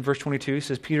 Look in verse 22. He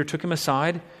says, Peter took him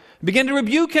aside and began to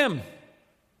rebuke him.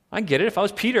 I get it. If I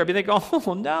was Peter, I'd be thinking,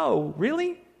 oh, no,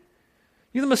 really?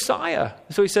 You're the Messiah.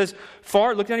 So he says,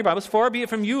 look down your Bibles, far be it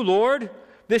from you, Lord,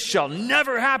 this shall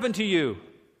never happen to you.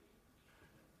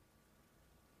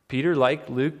 Peter,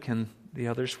 like Luke and the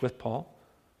others with Paul,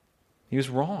 he was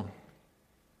wrong.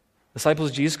 The disciples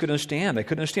of Jesus couldn't understand. They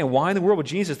couldn't understand why in the world would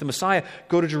Jesus, the Messiah,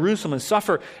 go to Jerusalem and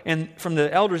suffer, and from the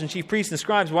elders and chief priests and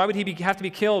scribes, why would he have to be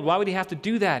killed? Why would he have to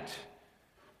do that?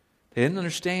 They didn't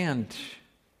understand.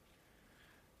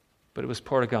 But it was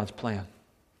part of God's plan.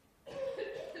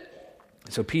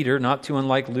 So Peter, not too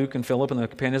unlike Luke and Philip and the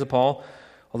companions of Paul,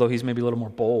 although he's maybe a little more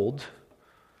bold,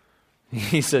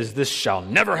 He says, this shall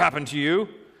never happen to you.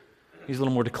 He's a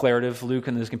little more declarative. Luke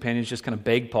and his companions just kind of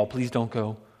beg Paul, please don't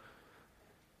go.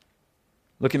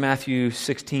 Look at Matthew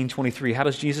 16:23. How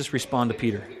does Jesus respond to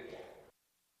Peter?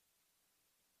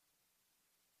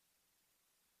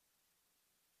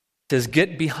 He says,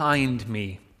 get behind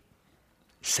me,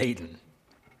 Satan.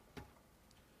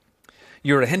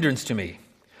 You're a hindrance to me,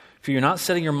 for you're not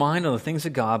setting your mind on the things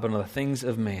of God, but on the things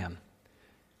of man.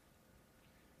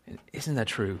 And isn't that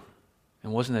true?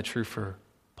 And wasn't that true for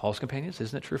Paul's companions?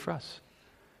 Isn't that true for us?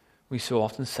 We so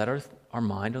often set our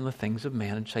mind on the things of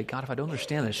man and say, God, if I don't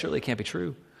understand this, surely it can't be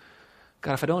true.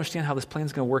 God, if I don't understand how this plan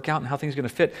is going to work out and how things are going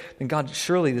to fit, then God,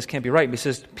 surely this can't be right. But he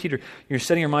says, Peter, you're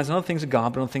setting your minds on the things of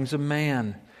God, but on the things of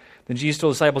man. Then Jesus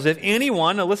told the disciples, if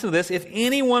anyone, now listen to this, if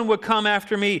anyone would come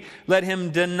after me, let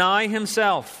him deny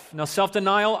himself. Now,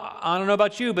 self-denial, I don't know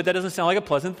about you, but that doesn't sound like a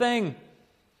pleasant thing.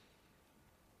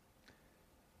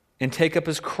 And take up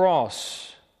his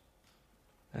cross.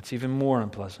 That's even more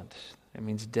unpleasant. It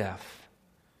means death.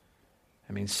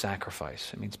 It means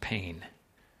sacrifice. It means pain.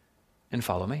 And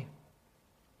follow me.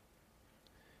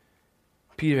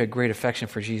 Peter had great affection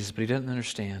for Jesus, but he didn't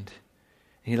understand.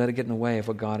 He let it get in the way of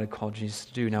what God had called Jesus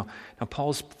to do. Now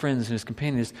Paul's friends and his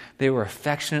companions, they were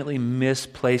affectionately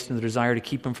misplaced in the desire to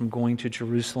keep him from going to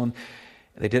Jerusalem.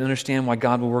 They didn't understand why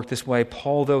God will work this way.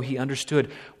 Paul, though, he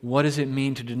understood, what does it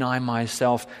mean to deny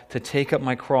myself, to take up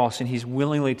my cross? And he's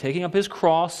willingly taking up his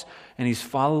cross, and he's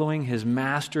following his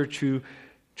master to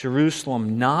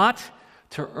Jerusalem, not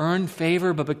to earn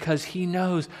favor, but because he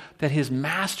knows that his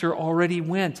master already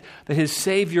went, that his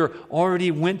Savior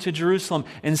already went to Jerusalem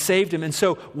and saved him. And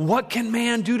so, what can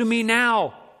man do to me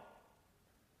now?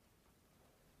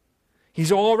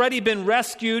 He's already been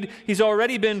rescued. He's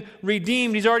already been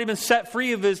redeemed. He's already been set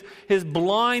free of his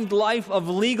blind life of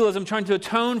legalism, trying to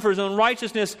atone for his own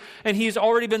righteousness. And he's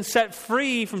already been set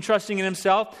free from trusting in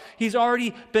himself. He's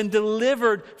already been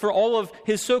delivered for all of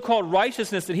his so-called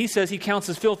righteousness that he says he counts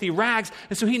as filthy rags.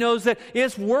 And so he knows that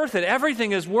it's worth it.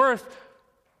 Everything is worth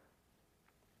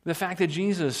the fact that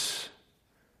Jesus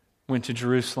went to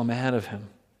Jerusalem ahead of him.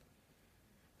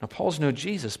 Now, Paul's no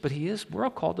Jesus, but we're all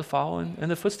called to follow in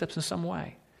the footsteps in some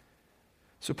way.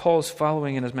 So Paul is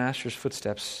following in his master's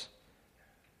footsteps,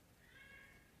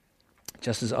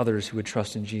 just as others who would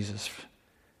trust in Jesus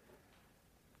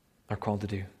are called to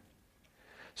do.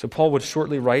 So Paul would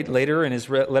shortly write later in his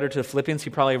letter to the Philippians, he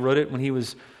probably wrote it when he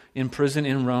was in prison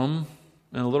in Rome,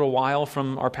 in a little while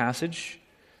from our passage.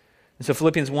 And so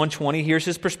Philippians 1:20, here's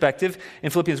his perspective.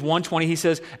 In Philippians 1:20, he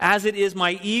says, as it is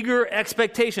my eager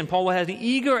expectation, Paul has an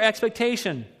eager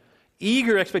expectation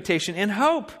and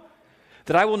hope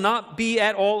that I will not be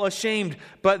at all ashamed,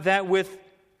 but that with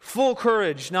full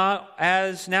courage, now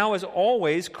as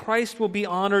always, Christ will be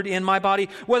honored in my body,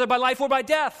 whether by life or by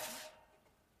death.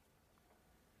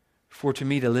 For to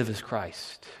me to live is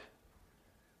Christ,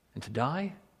 and to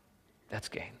die, that's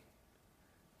gain.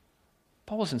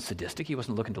 Paul wasn't sadistic. He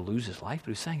wasn't looking to lose his life. But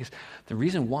he was saying is the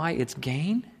reason why it's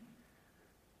gain,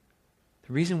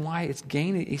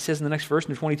 he says in the next verse,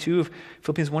 in 22 of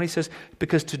Philippians 1, he says,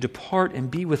 because to depart and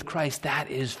be with Christ,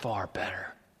 that is far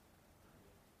better.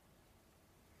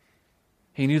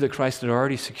 He knew that Christ had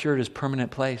already secured his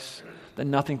permanent place, that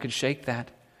nothing could shake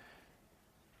that.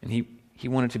 And he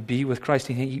wanted to be with Christ.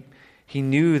 He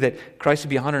knew that Christ would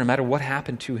be honored no matter what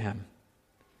happened to him,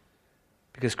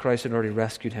 because Christ had already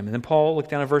rescued him. And then Paul, look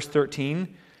down at verse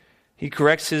 13. He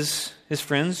corrects his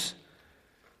friends,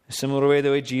 similar to the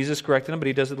way Jesus corrected him, but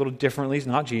he does it a little differently. He's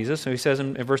not Jesus. So he says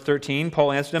in verse 13,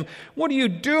 Paul answered him, what are you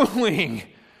doing?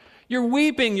 You're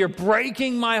weeping. You're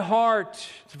breaking my heart.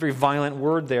 It's a very violent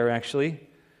word there, actually.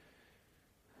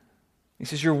 He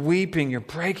says, you're weeping. You're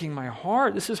breaking my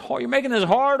heart. This is hard. You're making this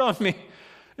hard on me.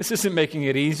 This isn't making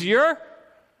it easier.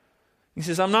 He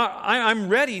says, I'm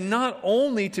ready not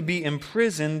only to be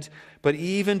imprisoned, but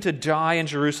even to die in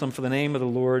Jerusalem for the name of the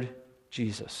Lord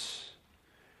Jesus.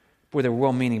 Boy, they were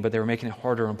well-meaning, but they were making it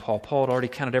harder on Paul. Paul had already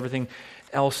counted everything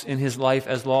else in his life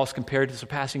as loss compared to the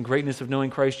surpassing greatness of knowing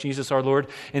Christ Jesus our Lord,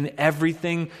 and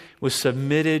everything was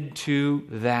submitted to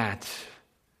that.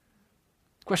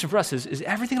 The question for us is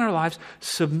everything in our lives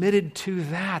submitted to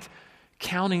that,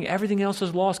 counting everything else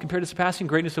as loss compared to the surpassing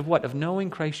greatness of what? Of knowing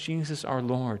Christ Jesus our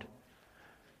Lord,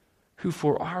 who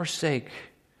for our sake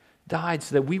died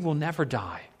so that we will never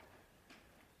die.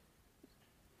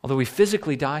 Although we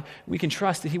physically die, we can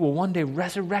trust that he will one day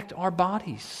resurrect our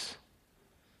bodies.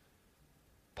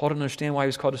 Paul didn't understand why he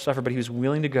was called to suffer, but he was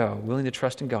willing to go, willing to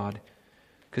trust in God,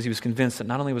 because he was convinced that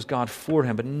not only was God for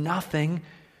him, but nothing,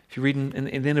 if you read in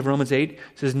the end of Romans 8, it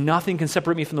says, nothing can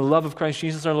separate me from the love of Christ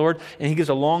Jesus our Lord. And he gives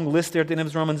a long list there at the end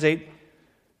of Romans 8.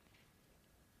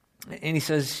 And he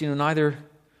says, neither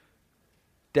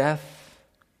death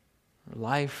or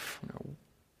life,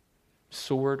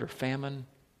 sword or famine.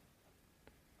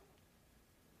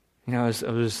 I was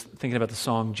thinking about the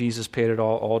song, Jesus Paid It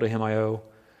All to Him I Owe.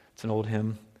 It's an old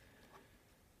hymn.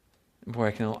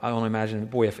 Boy, I only imagine,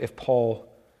 if Paul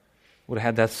would have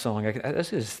had that song, that's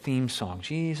his theme song.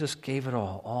 Jesus gave it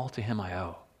all to Him I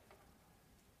owe.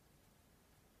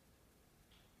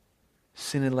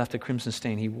 Sin had left a crimson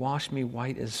stain. He washed me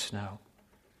white as snow.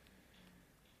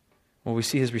 Well, we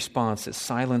see his response that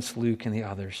silenced Luke and the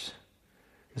others.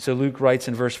 And so Luke writes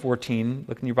in verse 14,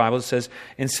 look in your Bible, it says,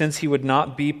 "And since he would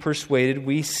not be persuaded,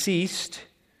 we ceased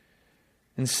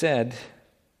and said,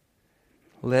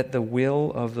 'Let the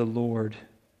will of the Lord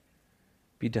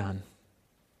be done.'"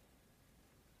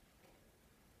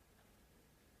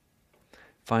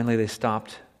 Finally, they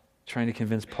stopped trying to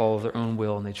convince Paul of their own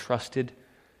will, and they trusted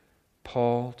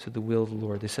Paul to the will of the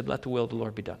Lord. They said, "Let the will of the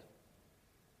Lord be done."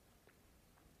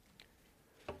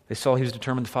 They saw he was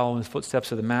determined to follow in the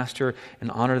footsteps of the Master and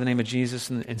honor the name of Jesus,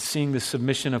 and seeing the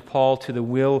submission of Paul to the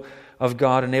will of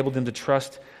God enabled them to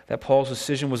trust that Paul's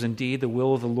decision was indeed the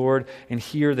will of the Lord. And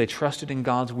here they trusted in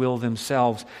God's will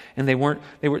themselves, and they were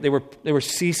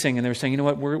ceasing, and they were saying, "You know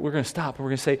what? We're going to stop, and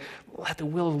we're going to say, 'Let the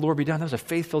will of the Lord be done.'" That was a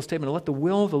faith-filled statement. Let the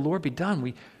will of the Lord be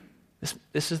done.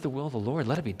 This is the will of the Lord.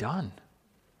 Let it be done.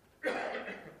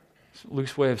 It's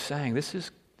Luke's way of saying this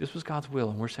was God's will,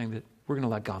 and we're saying that we're going to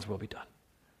let God's will be done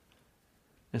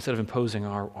instead of imposing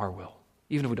our will,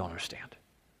 even if we don't understand.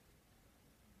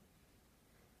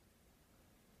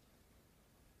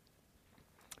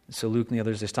 So Luke and the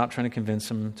others, they stopped trying to convince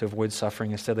him to avoid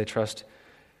suffering. Instead, they trust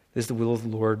this is the will of the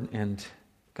Lord, and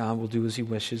God will do as He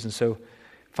wishes. And so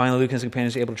finally, Luke and his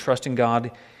companions were able to trust in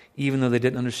God, even though they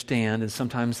didn't understand. And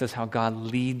sometimes that's how God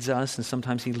leads us, and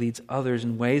sometimes He leads others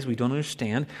in ways we don't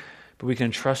understand, but we can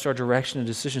entrust our direction and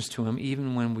decisions to Him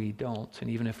even when we don't, and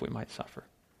even if we might suffer.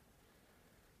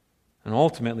 And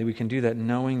ultimately, we can do that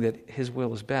knowing that His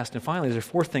will is best. And finally, there's a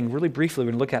fourth thing, really briefly,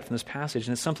 we're going to look at from this passage,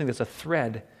 and it's something that's a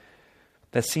thread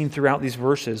that's seen throughout these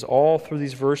verses, all through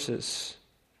these verses.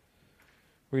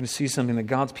 We're going to see something that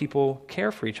God's people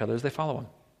care for each other as they follow Him.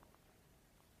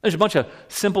 There's a bunch of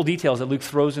simple details that Luke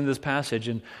throws into this passage,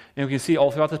 and we can see all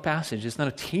throughout this passage. It's not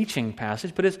a teaching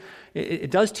passage, but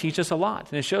it does teach us a lot.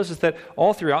 And it shows us that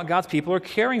all throughout, God's people are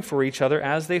caring for each other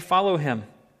as they follow Him.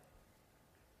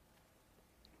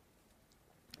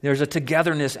 There's a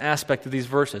togetherness aspect of these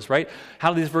verses, right?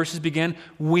 How do these verses begin?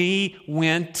 We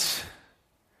went,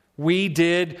 we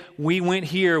did, we went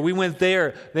here, we went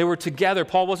there. They were together.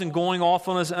 Paul wasn't going off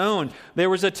on his own. There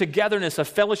was a togetherness, a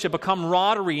fellowship, a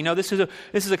camaraderie. This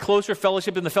is a closer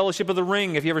fellowship than the Fellowship of the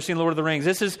Ring, if you've ever seen Lord of the Rings.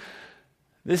 This is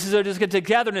just a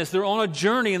togetherness. They're on a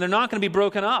journey, and they're not going to be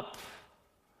broken up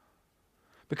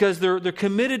because they're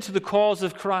committed to the cause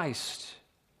of Christ.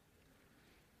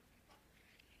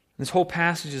 This whole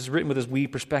passage is written with his we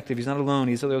perspective. He's not alone.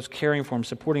 He's those caring for him,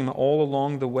 supporting him all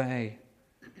along the way.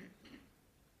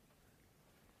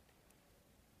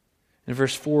 In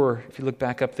verse 4, if you look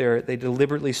back up there, they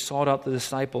deliberately sought out the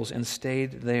disciples and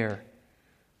stayed there.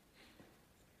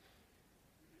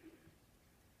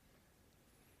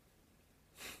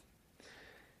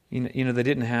 They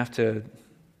didn't have to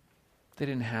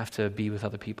be with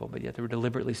other people, but yet they were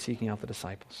deliberately seeking out the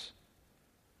disciples.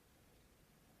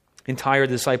 Entire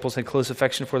disciples had close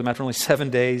affection for them after only 7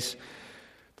 days.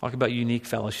 Talk about unique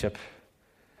fellowship.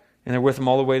 And they're with them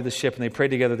all the way to the ship, and they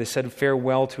prayed together. They said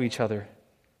farewell to each other.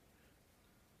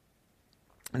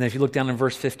 And then if you look down in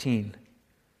verse 15,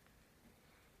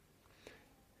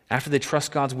 after they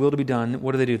trust God's will to be done,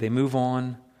 what do? They move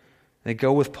on. They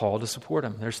go with Paul to support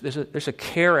him. There's a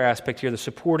care aspect here, the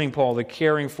supporting Paul, the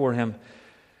caring for him.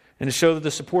 And to show that the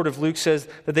support of Luke says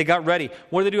that they got ready.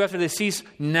 What do they do after they cease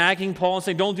nagging Paul and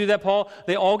saying, "Don't do that, Paul"?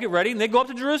 They all get ready and they go up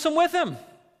to Jerusalem with him.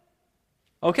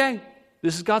 Okay,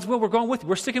 this is God's will. We're going with you.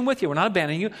 We're sticking with you. We're not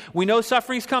abandoning you. We know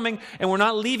suffering's coming, and we're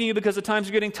not leaving you because the times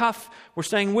are getting tough. We're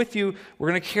staying with you. We're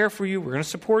going to care for you. We're going to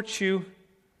support you.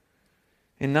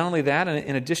 And not only that,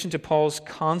 in addition to Paul's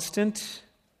constant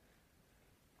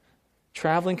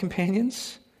traveling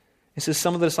companions, it says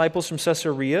some of the disciples from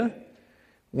Caesarea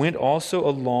went also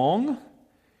along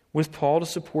with Paul to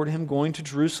support him going to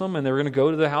Jerusalem, and they were going to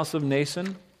go to the house of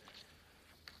Mnason.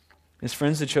 His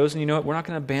friends had chosen, you know what, we're not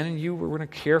going to abandon you. We're going to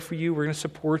care for you. We're going to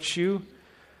support you.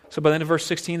 So by the end of verse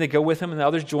 16, they go with him and the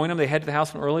others join him. They head to the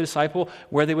house of an early disciple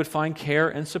where they would find care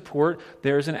and support.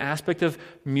 There's an aspect of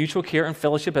mutual care and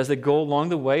fellowship as they go along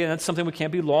the way, and that's something we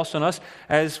can't be lost on us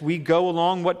as we go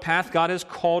along what path God has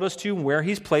called us to, where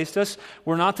he's placed us.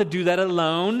 We're not to do that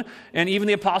alone, and even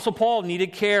the Apostle Paul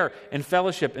needed care and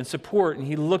fellowship and support, and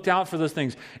he looked out for those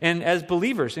things. And as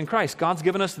believers in Christ, God's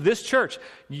given us this church,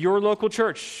 your local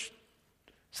church,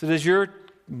 so that as you're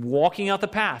walking out the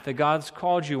path that God's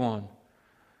called you on,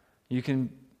 you can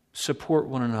support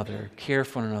one another, care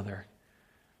for one another.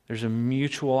 There's a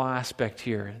mutual aspect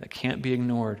here that can't be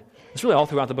ignored. It's really all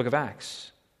throughout the book of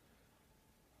Acts.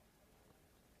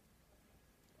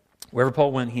 Wherever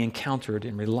Paul went, he encountered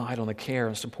and relied on the care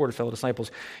and support of fellow disciples.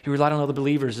 He relied on other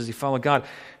believers as he followed God.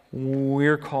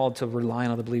 We're called to rely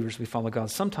on other believers as we follow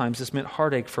God. Sometimes this meant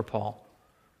heartache for Paul.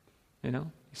 He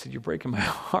said, "You're breaking my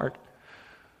heart."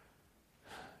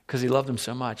 Because he loved them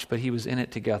so much, but he was in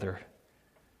it together.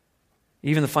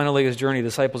 Even the final leg of his journey, the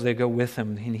disciples, they go with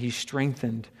him, and he's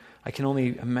strengthened. I can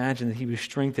only imagine that he was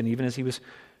strengthened even as he was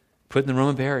put in the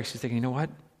Roman barracks. He's thinking, you know what?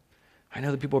 I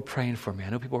know that people are praying for me. I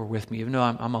know people are with me. Even though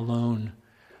I'm alone,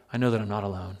 I know that I'm not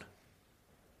alone.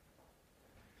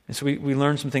 And so we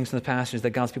learn some things in the passage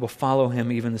that God's people follow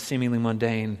him, even the seemingly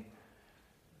mundane.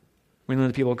 We know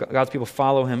that God's people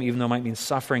follow him, even though it might mean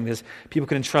suffering. Because people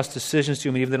can entrust decisions to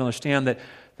him, and even they don't understand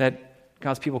that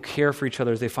God's people care for each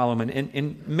other as they follow him.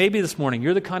 And maybe this morning,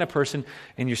 you're the kind of person,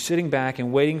 and you're sitting back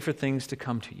and waiting for things to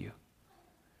come to you.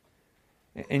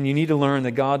 And you need to learn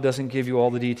that God doesn't give you all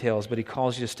the details, but he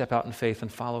calls you to step out in faith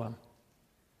and follow him.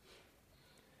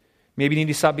 Maybe you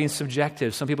need to stop being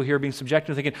subjective. Some people here are being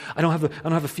subjective, thinking, I don't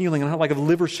have a feeling. I don't have like a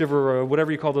liver shiver or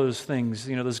whatever you call those things.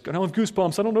 I don't have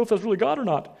goosebumps. I don't know if that's really God or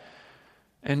not.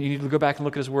 And you need to go back and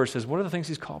look at his word. It says, what are the things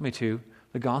he's called me to?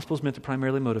 The gospel is meant to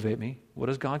primarily motivate me. What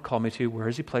does God call me to? Where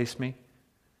has he placed me?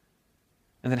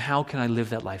 And then how can I live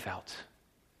that life out?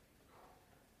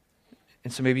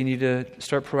 And so maybe you need to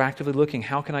start proactively looking,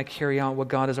 how can I carry out what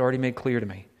God has already made clear to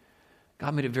me?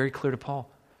 God made it very clear to Paul.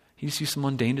 He just used some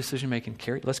mundane decision-making.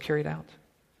 Let's carry it out.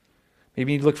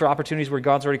 Maybe you need to look for opportunities where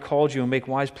God's already called you and make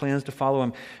wise plans to follow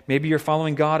him. Maybe you're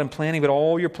following God and planning, but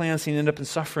all your plans seem to end up in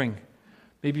suffering.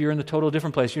 Maybe you're in the total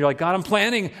different place. You're like, God, I'm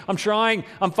planning, I'm trying,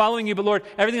 I'm following you, but Lord,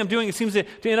 everything I'm doing, it seems to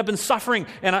end up in suffering,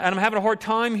 and I'm having a hard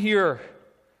time here.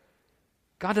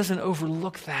 God doesn't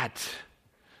overlook that.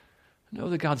 Know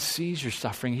that God sees your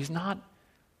suffering. He's not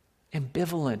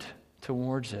ambivalent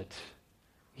towards it.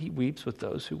 He weeps with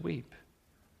those who weep.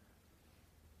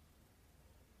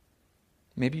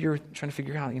 Maybe you're trying to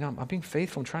figure out, I'm being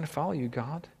faithful, I'm trying to follow you,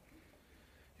 God.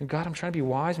 And God, I'm trying to be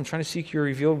wise, I'm trying to seek your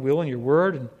revealed will and your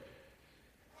word, and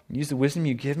use the wisdom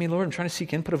you give me, Lord. I'm trying to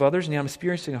seek input of others, and I'm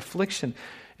experiencing affliction.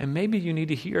 And maybe you need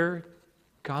to hear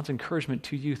God's encouragement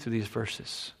to you through these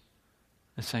verses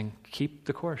and saying, keep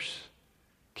the course.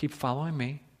 Keep following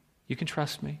me. You can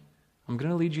trust me. I'm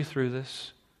going to lead you through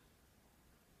this.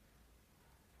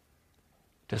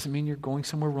 Doesn't mean you're going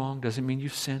somewhere wrong. Doesn't mean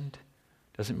you've sinned.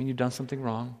 Doesn't mean you've done something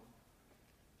wrong.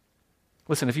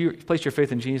 Listen, if you place your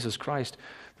faith in Jesus Christ,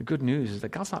 the good news is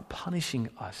that God's not punishing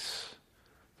us.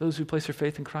 Those who place their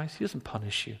faith in Christ, he doesn't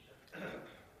punish you.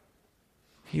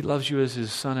 He loves you as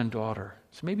his son and daughter.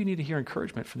 So maybe you need to hear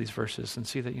encouragement from these verses and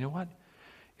see that, you know what?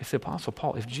 If the Apostle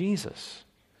Paul, if Jesus,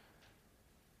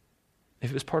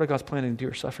 if it was part of God's plan to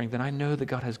endure suffering, then I know that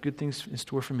God has good things in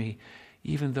store for me,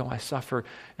 even though I suffer.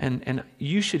 And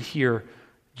you should hear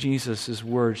Jesus'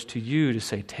 words to you to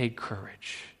say, take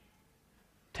courage.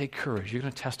 Take courage. You're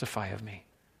going to testify of me.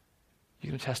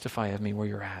 You're going to testify of me where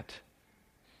you're at.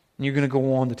 And you're going to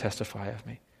go on to testify of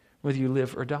me, whether you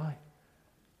live or die.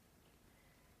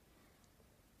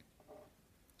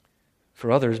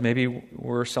 For others, maybe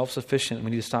we're self-sufficient.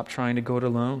 We need to stop trying to go it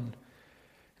alone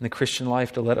in the Christian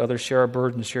life, to let others share our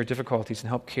burdens, share difficulties, and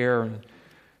help care and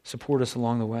support us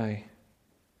along the way.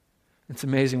 It's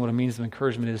amazing what a means of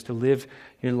encouragement is, to live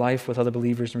your life with other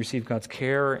believers and receive God's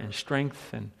care and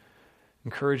strength and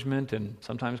encouragement and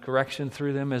sometimes correction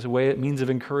through them as a means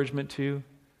of encouragement too.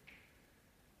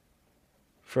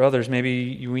 For others,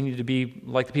 maybe we need to be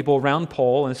like the people around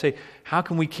Paul and say, how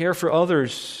can we care for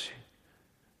others?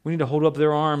 We need to hold up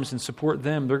their arms and support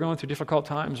them. They're going through difficult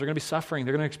times. They're going to be suffering.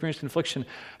 They're going to experience confliction.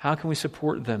 How can we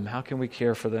support them? How can we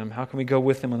care for them? How can we go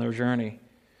with them on their journey?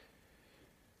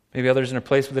 Maybe others in a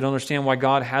place where they don't understand why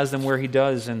God has them where he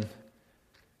does and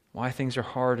why things are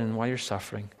hard and why you're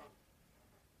suffering.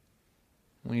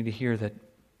 We need to hear that,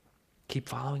 keep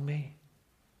following me.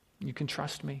 You can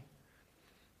trust me.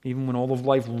 Even when all of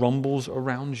life rumbles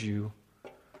around you,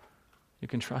 you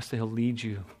can trust that he'll lead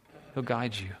you. He'll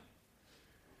guide you.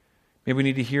 Maybe we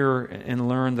need to hear and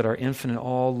learn that our infinite,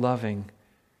 all-loving,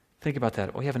 Think about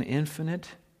that. We have an infinite,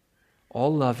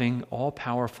 all-loving,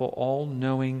 all-powerful,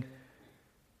 all-knowing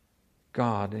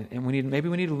God. And maybe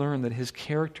we need to learn that His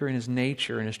character and His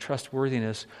nature and His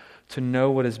trustworthiness to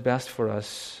know what is best for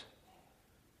us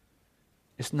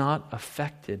is not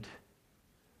affected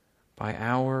by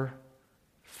our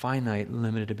finite,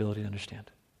 limited ability to understand.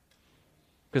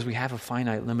 Because we have a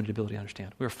finite, limited ability to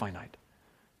understand. We're finite.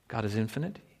 God is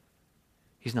infinite.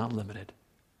 He's not limited.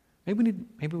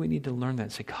 Maybe we need to learn that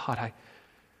and say, God,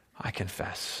 I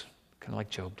confess, kind of like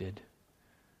Job did.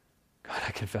 God,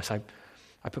 I confess. I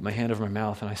put my hand over my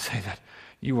mouth and I say that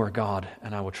you are God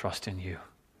and I will trust in you.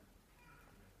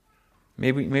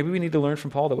 Maybe we need to learn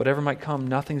from Paul that whatever might come,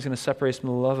 nothing's going to separate us from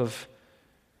the love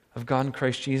of God in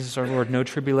Christ Jesus our Lord. No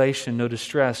tribulation, no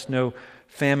distress, no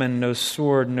famine, no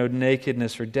sword, no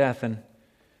nakedness or death. And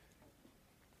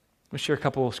I'll share a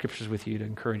couple of scriptures with you to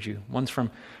encourage you. One's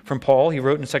from Paul. He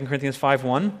wrote in 2 Corinthians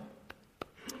 5:1.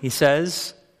 He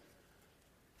says,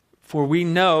 "For we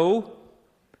know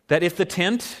that if the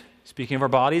tent," speaking of our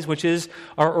bodies, "which is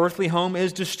our earthly home,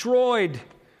 is destroyed,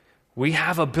 we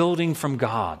have a building from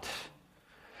God,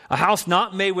 a house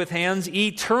not made with hands,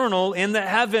 eternal in the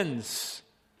heavens."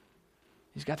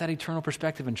 He's got that eternal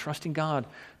perspective and trusting God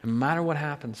no matter what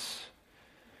happens.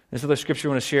 This other scripture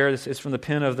I want to share, it's from the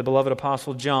pen of the beloved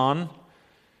apostle John.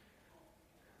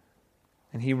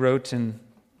 And he wrote in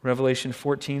Revelation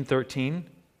 14:13.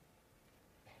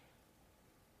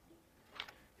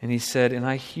 And he said, "And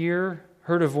I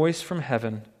heard a voice from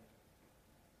heaven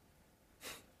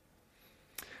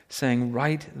saying,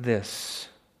 'Write this,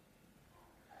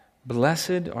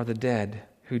 blessed are the dead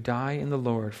who die in the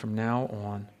Lord from now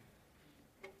on.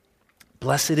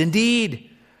 Blessed indeed,'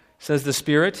 says the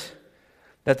Spirit,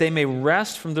 'that they may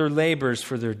rest from their labors,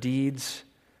 for their deeds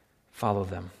follow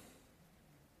them.'"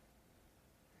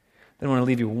 Then I want to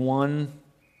leave you one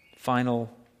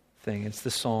final thing. It's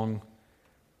the song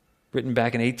written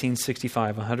back in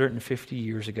 1865, 150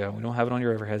 years ago. We don't have it on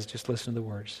your overheads, just listen to the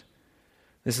words.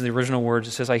 This is the original words.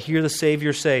 It says, "I hear the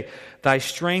Savior say, 'Thy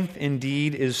strength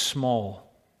indeed is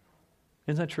small.'"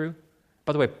 Isn't that true?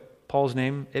 By the way, Paul's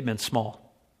name, it meant small.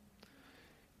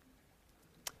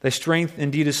 "Thy strength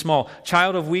indeed is small.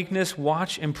 Child of weakness,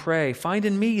 watch and pray. Find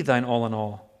in me thine all in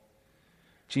all.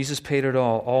 Jesus paid it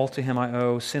all to him I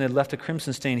owe. Sin had left a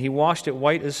crimson stain. He washed it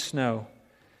white as snow.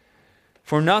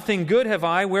 For nothing good have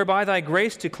I, whereby thy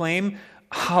grace to claim.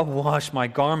 I'll wash my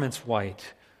garments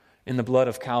white in the blood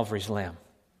of Calvary's Lamb.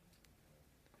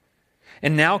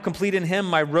 And now complete in him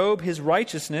my robe, his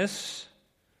righteousness.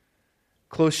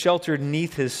 Close sheltered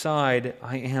neath his side,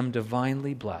 I am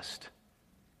divinely blessed.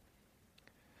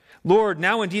 Lord,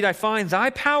 now indeed I find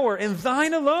thy power, and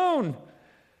thine alone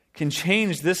can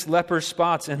change this leper's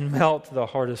spots and melt the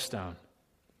heart of stone.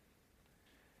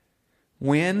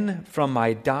 When from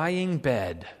my dying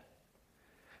bed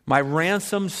my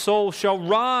ransomed soul shall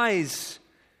rise,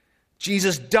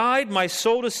 Jesus died my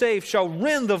soul to save, shall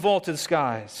rend the vaulted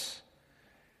skies.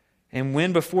 And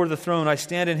when before the throne I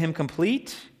stand in him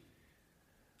complete,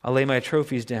 I'll lay my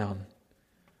trophies down,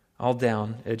 all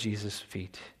down at Jesus'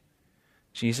 feet.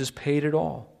 Jesus paid it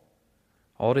all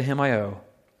to him I owe.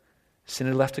 Sin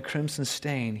had left a crimson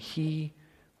stain. He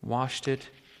washed it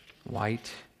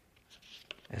white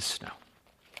as snow.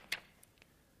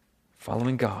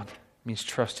 Following God means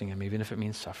trusting him, even if it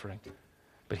means suffering.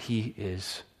 But he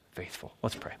is faithful.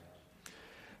 Let's pray.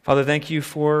 Father, thank you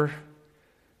for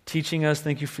teaching us.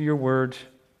 Thank you for your word.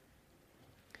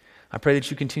 I pray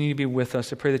that you continue to be with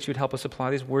us. I pray that you would help us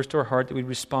apply these words to our heart, that we'd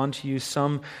respond to you,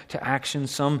 some to action,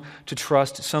 some to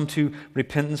trust, some to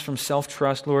repentance from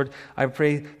self-trust, Lord. I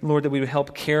pray, Lord, that we would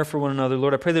help care for one another.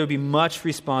 Lord, I pray there would be much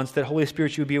response, that Holy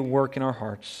Spirit, you would be at work in our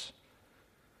hearts.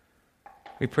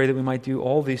 We pray that we might do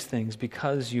all these things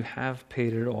because you have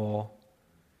paid it all,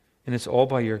 and it's all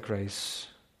by your grace.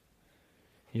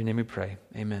 In your name we pray.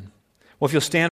 Amen. Well, if you'll stand